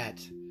you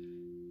get.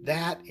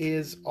 That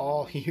is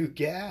all you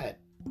get.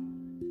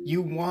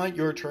 You want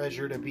your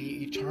treasure to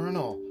be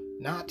eternal,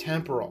 not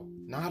temporal,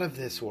 not of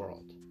this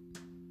world.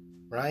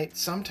 Right?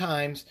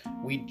 Sometimes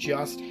we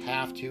just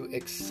have to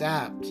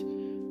accept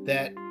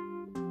that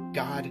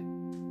God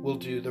will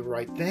do the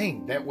right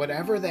thing. That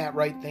whatever that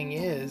right thing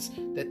is,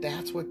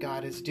 that's what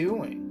God is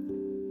doing.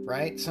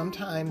 Right?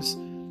 Sometimes,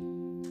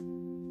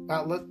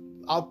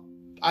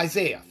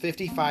 Isaiah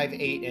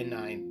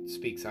 55:8-9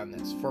 speaks on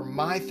this. For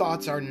my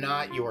thoughts are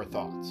not your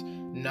thoughts,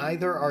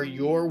 neither are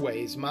your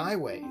ways my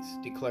ways,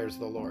 declares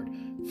the Lord.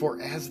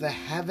 For as the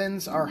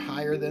heavens are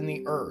higher than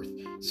the earth,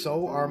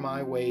 so are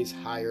my ways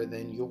higher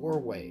than your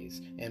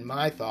ways, and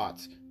my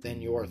thoughts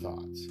than your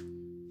thoughts.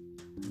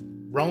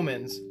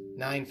 Romans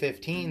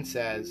 9:15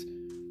 says,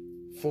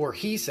 for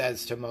he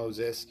says to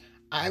Moses,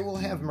 I will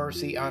have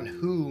mercy on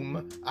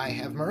whom I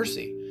have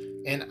mercy,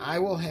 and I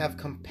will have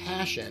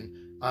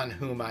compassion on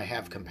whom I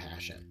have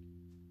compassion.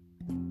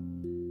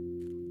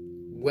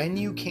 When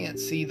you can't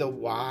see the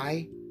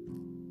why,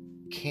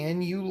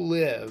 can you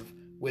live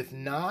with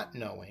not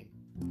knowing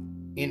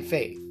in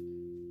faith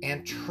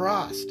and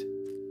trust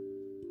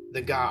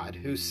the God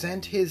who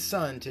sent his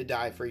Son to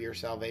die for your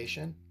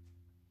salvation?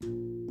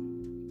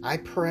 I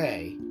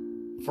pray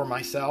for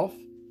myself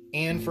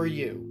and for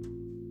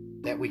you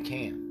that we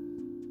can.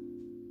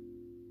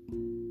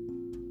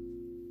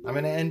 I'm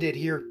going to end it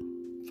here,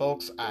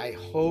 folks. I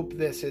hope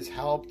this has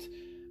helped.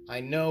 I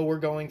know we're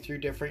going through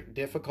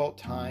difficult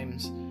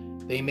times.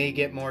 They may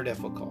get more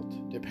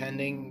difficult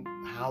depending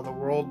how the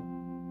world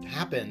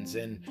happens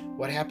and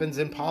what happens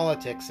in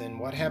politics and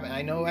what happens.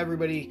 I know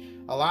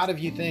a lot of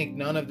you think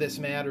none of this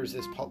matters.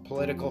 This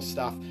political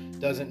stuff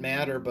doesn't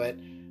matter, but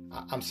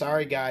I'm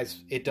sorry,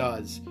 guys, it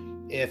does.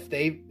 If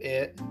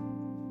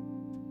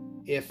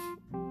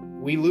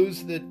we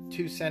lose the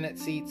 2 Senate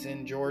seats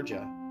in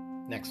Georgia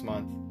next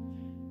month,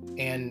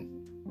 and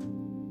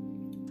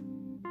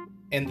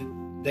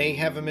they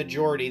have a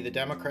majority, the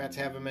Democrats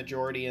have a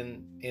majority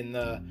in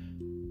the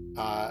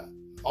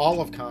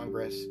all of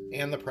Congress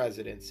and the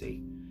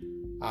presidency,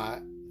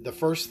 the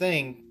first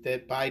thing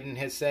that Biden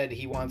has said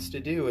he wants to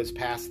do is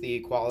pass the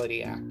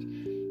Equality Act.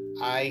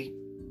 I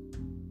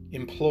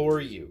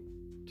implore you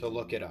to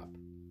look it up.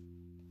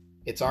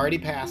 It's already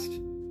passed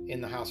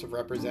in the House of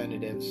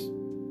Representatives,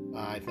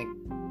 I think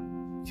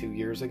 2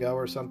 years ago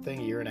or something,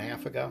 a year and a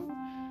half ago.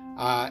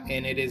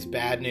 And it is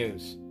bad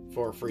news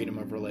for freedom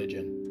of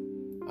religion.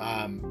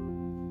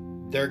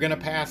 They're going to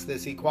pass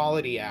this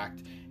Equality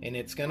Act, and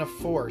it's going to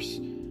force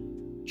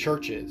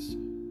churches,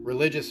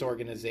 religious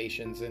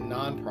organizations, and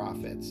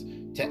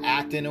nonprofits to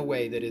act in a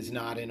way that is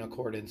not in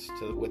accordance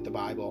with the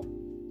Bible,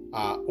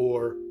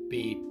 or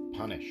be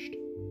punished.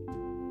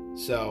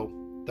 So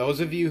those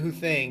of you who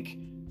think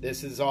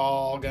this is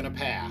all going to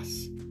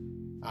pass,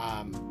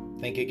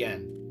 think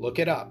again. Look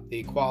it up, the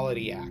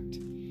Equality Act.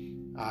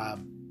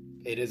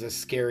 It is a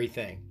scary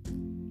thing.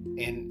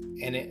 And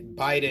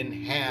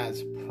Biden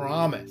has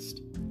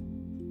promised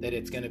that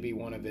it's going to be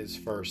one of his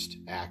first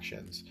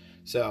actions.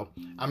 So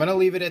I'm going to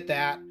leave it at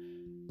that.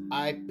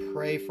 I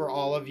pray for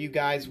all of you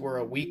guys. We're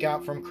a week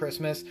out from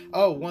Christmas.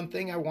 Oh, one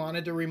thing I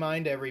wanted to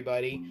remind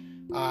everybody.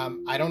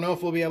 I don't know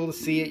if we'll be able to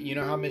see it. You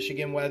know how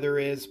Michigan weather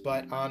is.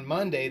 But on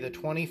Monday, the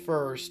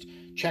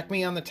 21st, check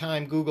me on the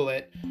time, Google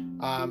it.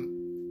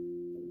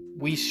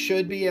 We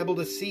should be able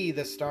to see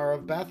the Star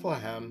of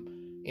Bethlehem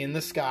in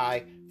the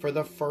sky for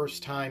the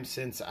first time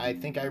since I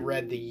think I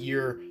read the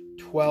year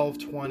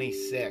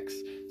 1226.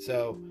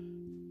 So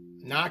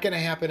not going to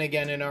happen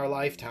again in our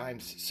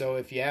lifetimes. So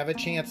if you have a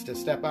chance to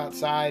step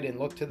outside and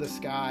look to the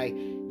sky,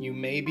 you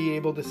may be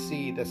able to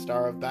see the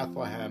Star of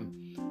Bethlehem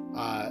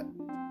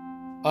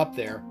up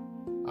there,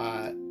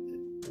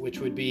 which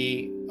would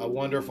be a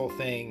wonderful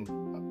thing,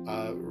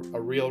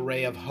 a real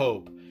ray of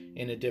hope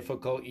in a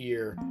difficult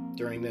year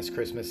during this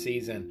Christmas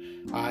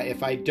season.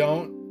 If I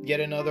don't get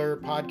another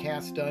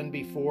podcast done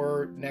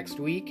before next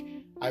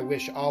week, I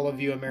wish all of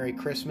you a Merry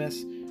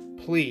Christmas.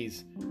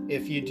 Please,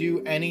 if you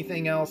do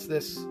anything else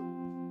this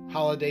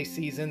holiday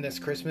season, this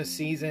Christmas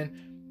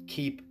season,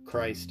 keep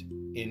Christ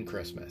in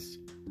Christmas.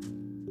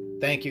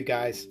 Thank you,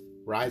 guys.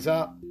 Rise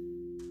up.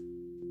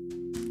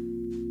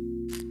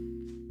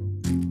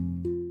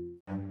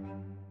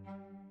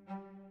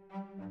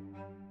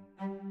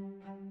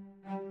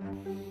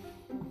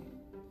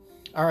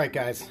 All right,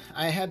 guys,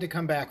 I had to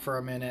come back for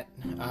a minute.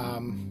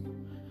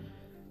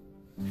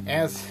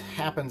 As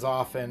happens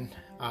often,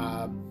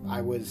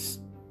 I was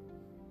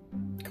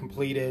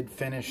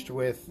finished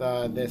with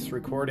this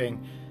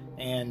recording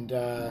and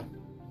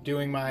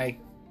doing my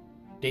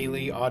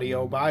daily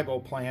audio Bible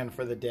plan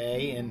for the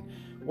day. And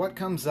what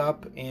comes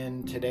up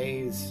in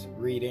today's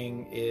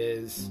reading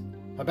is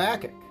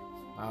Habakkuk,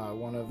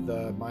 one of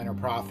the minor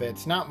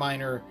prophets. Not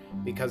minor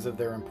because of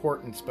their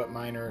importance, but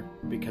minor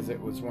because it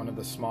was one of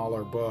the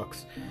smaller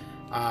books.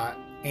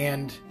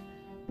 And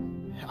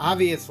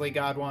obviously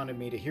God wanted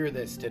me to hear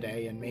this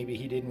today, and maybe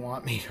he didn't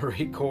want me to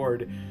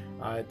record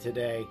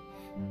today.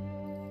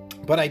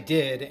 But I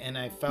did, and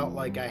I felt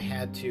like I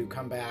had to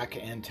come back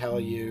and tell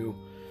you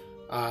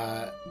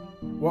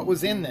what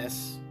was in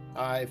this.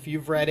 If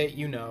you've read it,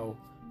 you know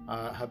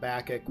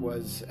Habakkuk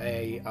was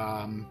a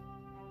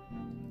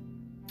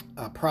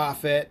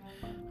prophet,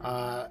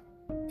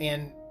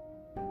 and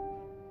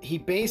he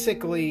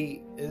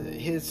basically,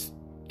 his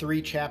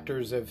 3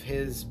 chapters of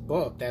his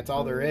book, that's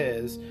all there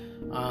is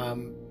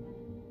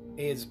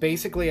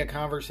basically a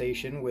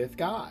conversation with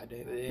God.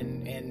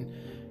 And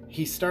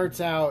he starts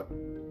out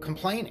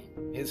complaining.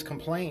 His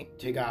complaint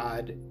to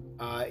God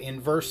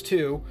in verse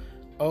 2,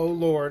 "O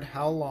Lord,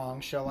 how long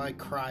shall I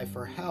cry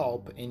for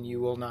help, and you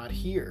will not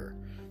hear?"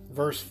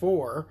 Verse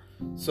 4,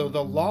 "So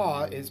the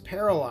law is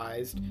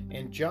paralyzed,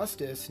 and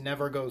justice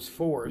never goes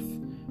forth.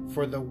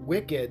 For the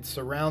wicked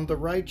surround the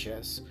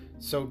righteous,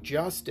 so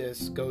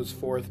justice goes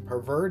forth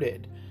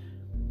perverted."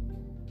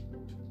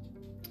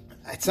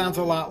 It sounds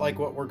a lot like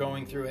what we're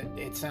going through.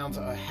 It sounds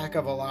a heck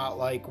of a lot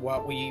like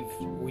what we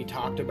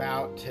talked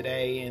about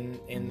today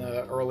in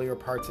the earlier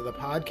parts of the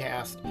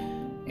podcast.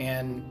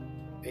 And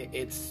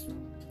it's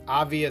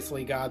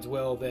obviously God's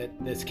will that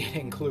this get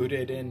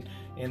included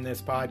in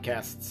this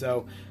podcast.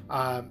 So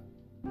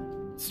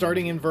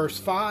starting in verse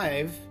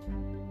 5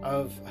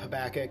 of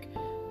Habakkuk,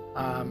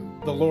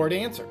 the Lord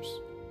answers.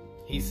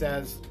 He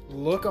says,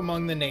 look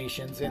among the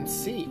nations and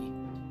see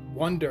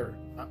wonder.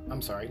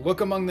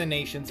 Look among the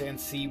nations and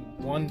see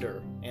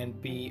wonder and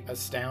be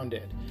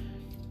astounded.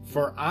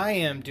 For I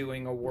am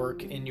doing a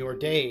work in your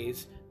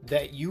days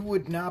that you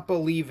would not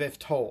believe if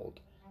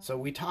told. So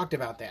we talked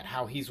about that,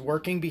 how he's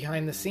working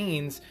behind the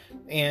scenes,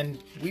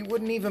 and we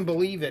wouldn't even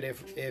believe it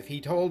if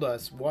he told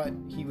us what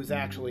he was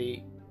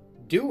actually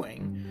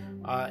doing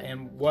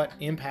and what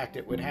impact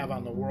it would have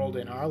on the world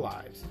in our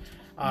lives.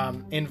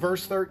 In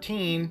verse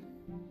 13,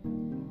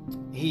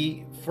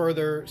 he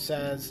further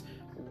says,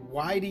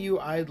 "Why do you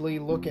idly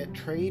look at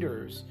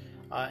traitors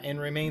and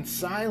remain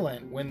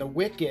silent when the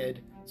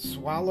wicked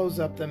swallows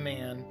up the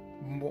man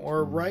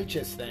more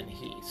righteous than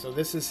he?" So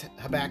this is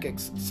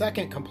Habakkuk's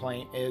second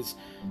complaint, is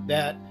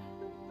that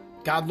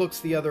God looks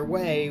the other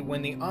way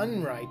when the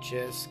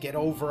unrighteous get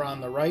over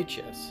on the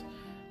righteous.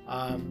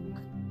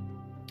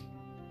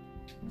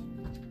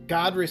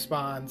 God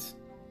responds,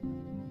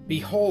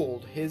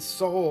 "Behold, his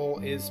soul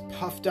is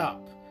puffed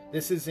up."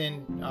 This is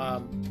in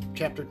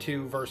chapter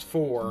 2, verse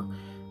 4.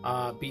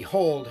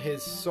 "Behold,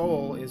 his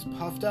soul is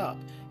puffed up.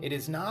 It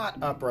is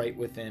not upright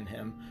within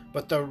him,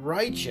 but the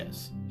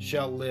righteous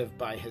shall live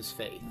by his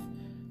faith."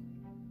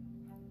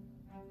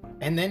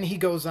 And then he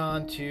goes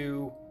on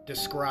to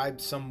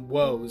describe some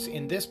woes.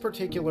 In this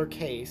particular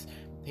case,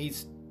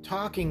 he's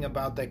talking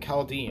about the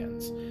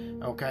Chaldeans,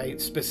 okay,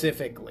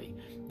 specifically.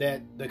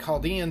 That the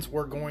Chaldeans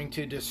were going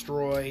to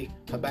destroy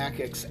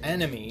Habakkuk's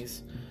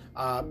enemies,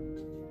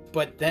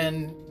 but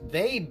then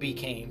they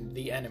became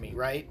the enemy,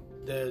 right?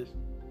 The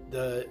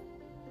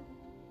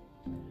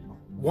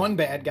one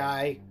bad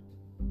guy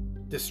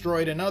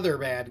destroyed another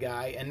bad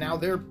guy, and now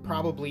they're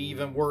probably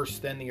even worse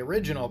than the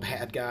original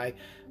bad guy.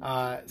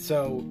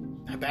 So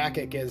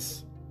Habakkuk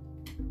is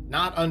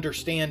not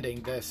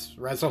understanding this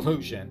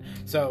resolution.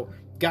 So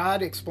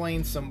God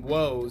explains some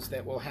woes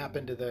that will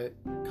happen to the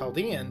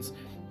Chaldeans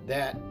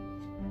that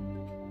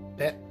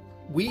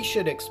we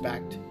should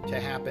expect to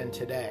happen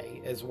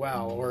today as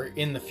well, or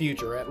in the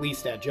future, at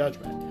least at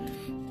judgment.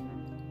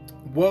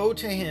 "Woe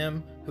to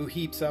him who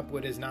heaps up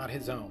what is not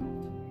his own."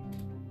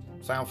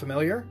 Sound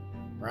familiar?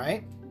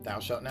 Right? "Thou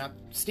shalt not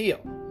steal."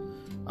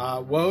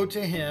 "Woe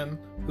to him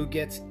who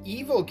gets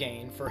evil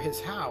gain for his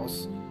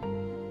house,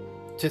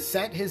 to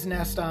set his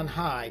nest on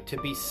high, to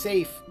be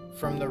safe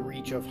from the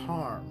reach of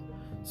harm."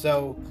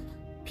 So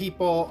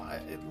people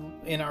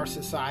in our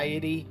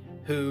society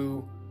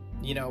who,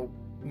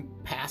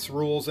 pass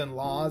rules and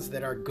laws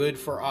that are good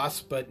for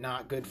us but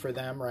not good for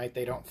them, right?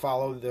 They don't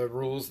follow the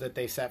rules that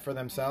they set for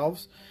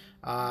themselves.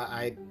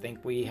 I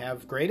think we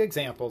have great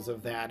examples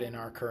of that in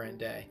our current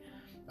day.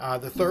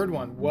 The third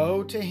one,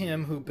 woe to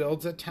him who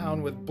builds a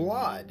town with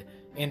blood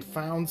and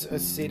founds a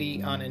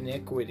city on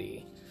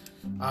iniquity.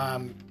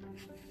 I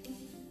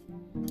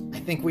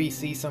think we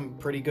see some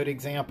pretty good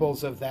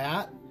examples of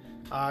that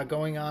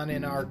going on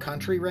in our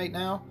country right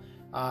now.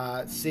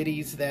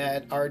 Cities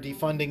that are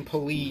defunding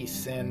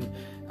police and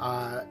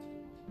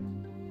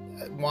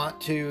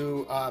want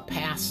to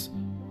pass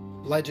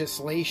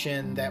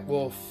legislation that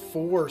will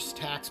force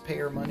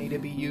taxpayer money to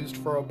be used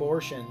for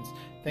abortions,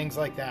 things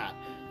like that.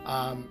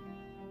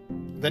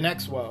 The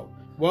next woe.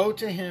 Woe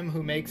to him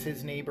who makes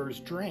his neighbors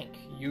drink.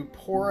 You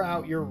pour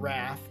out your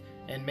wrath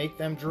and make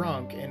them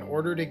drunk in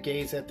order to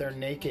gaze at their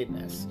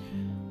nakedness.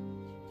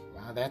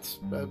 Wow, that's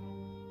a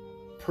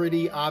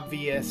pretty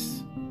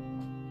obvious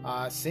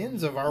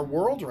sins of our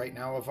world right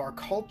now, of our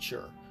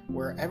culture,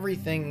 where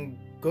everything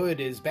good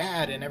is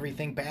bad and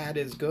everything bad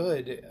is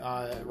good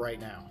right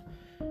now.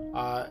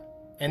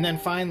 And then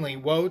finally,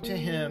 woe to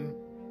him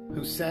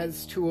who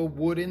says to a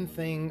wooden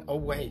thing,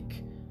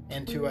 awake,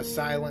 and to a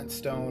silent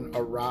stone,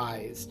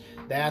 arise.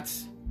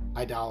 That's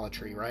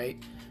idolatry, right?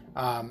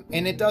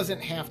 And it doesn't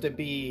have to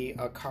be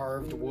a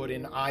carved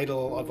wooden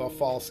idol of a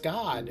false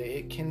god.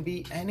 It can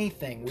be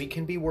anything. We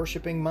can be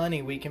worshiping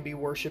money. We can be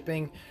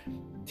worshiping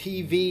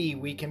TV.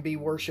 We can be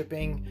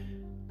worshiping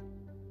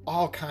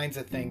all kinds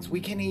of things. We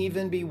can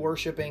even be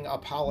worshiping a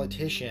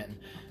politician.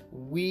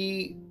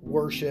 We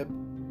worship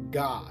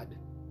God.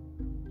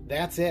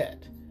 That's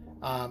it.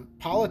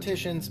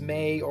 Politicians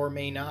may or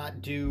may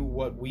not do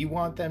what we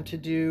want them to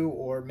do,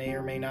 or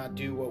may not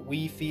do what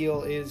we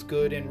feel is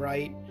good and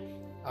right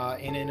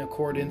and in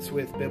accordance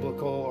with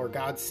biblical or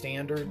God's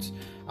standards.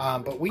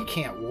 But we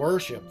can't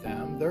worship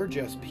them. They're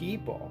just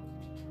people.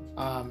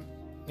 And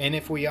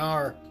if we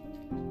are,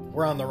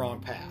 we're on the wrong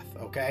path,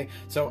 okay?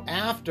 So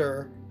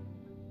after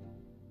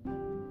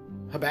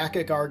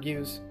Habakkuk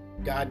argues,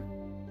 God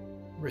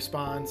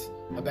responds.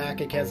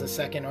 Habakkuk has a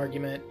second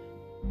argument.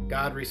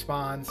 God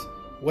responds.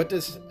 What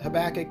does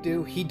Habakkuk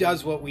do? He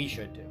does what we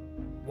should do.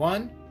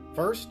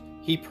 First,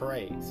 he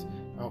prays.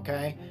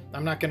 Okay?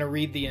 I'm not going to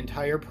read the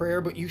entire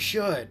prayer, but you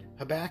should.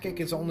 Habakkuk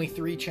is only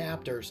 3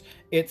 chapters.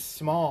 It's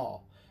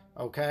small.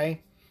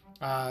 Okay?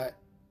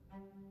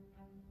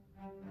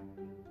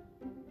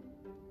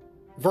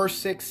 Verse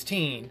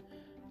 16.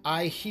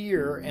 I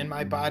hear and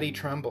my body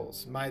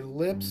trembles. My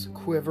lips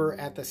quiver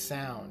at the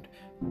sound.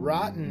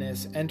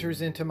 Rottenness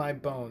enters into my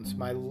bones.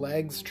 My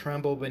legs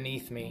tremble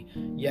beneath me.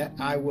 Yet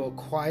I will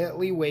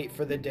quietly wait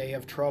for the day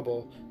of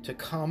trouble to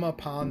come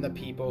upon the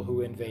people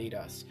who invade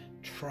us.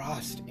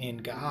 Trust in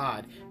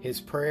God.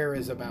 His prayer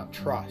is about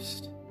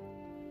trust.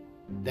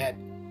 That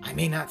I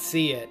may not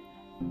see it,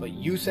 but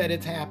you said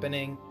it's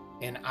happening,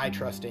 and I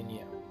trust in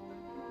you.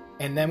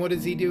 And then what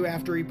does he do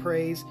after he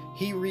prays?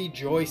 He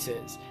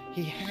rejoices.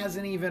 He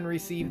hasn't even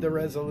received the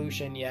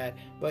resolution yet,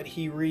 but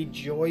he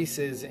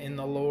rejoices in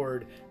the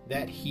Lord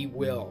that he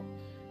will,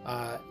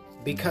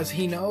 because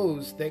he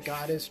knows that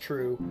God is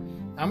true.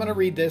 I'm going to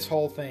read this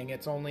whole thing.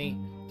 It's only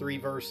 3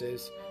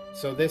 verses.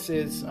 So this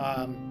is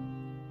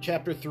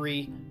chapter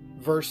 3,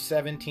 verse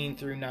 17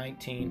 through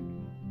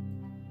 19.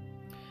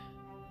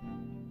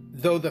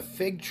 Though the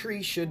fig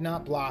tree should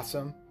not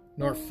blossom,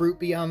 nor fruit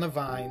be on the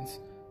vines,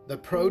 the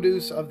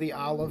produce of the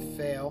olive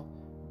fail,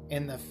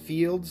 and the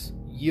fields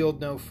yield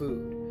no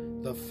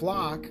food. The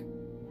flock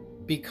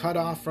be cut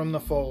off from the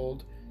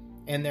fold,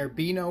 and there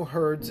be no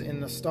herds in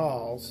the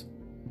stalls.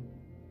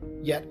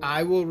 Yet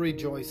I will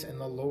rejoice in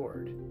the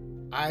Lord.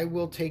 I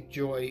will take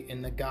joy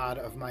in the God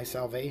of my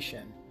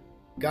salvation.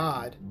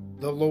 God,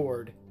 the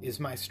Lord, is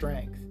my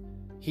strength.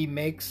 He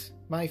makes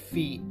my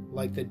feet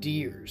like the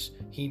deer's.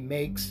 He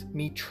makes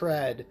me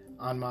tread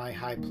on my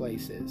high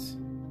places.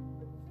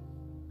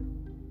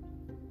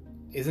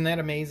 Isn't that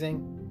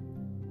amazing?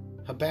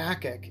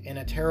 Habakkuk, in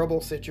a terrible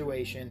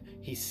situation,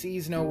 he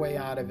sees no way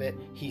out of it.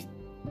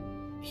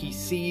 He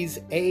sees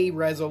a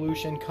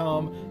resolution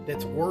come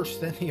that's worse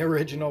than the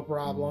original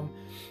problem,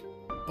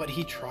 but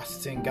he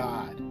trusts in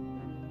God.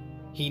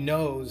 He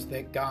knows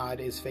that God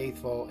is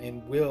faithful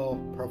and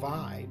will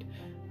provide.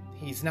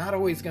 He's not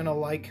always going to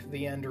like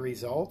the end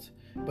result,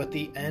 but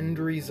the end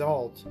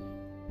result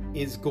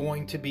is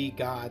going to be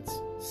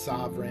God's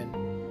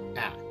sovereign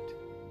act.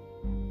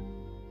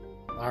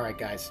 All right,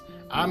 guys,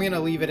 I'm going to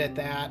leave it at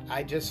that.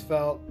 I just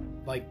felt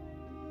like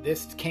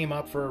this came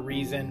up for a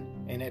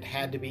reason, and it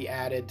had to be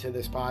added to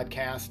this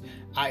podcast.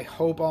 I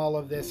hope all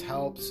of this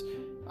helps.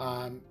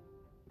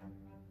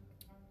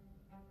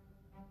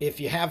 If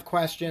you have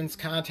questions,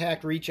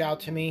 reach out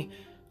to me.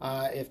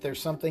 If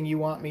there's something you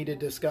want me to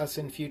discuss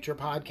in future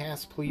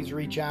podcasts, please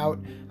reach out.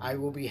 I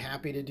will be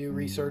happy to do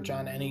research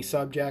on any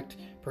subject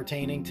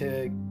pertaining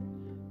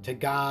to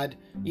God,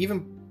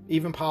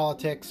 even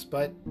politics,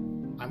 but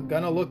I'm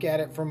going to look at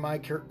it from my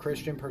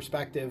Christian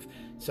perspective,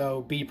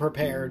 so be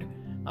prepared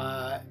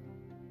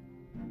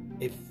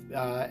if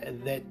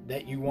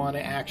that you want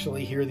to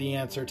actually hear the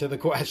answer to the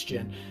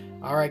question.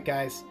 All right,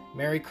 guys,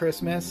 Merry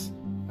Christmas.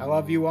 I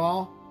love you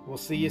all. We'll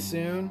see you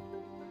soon.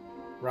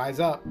 Rise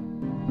up.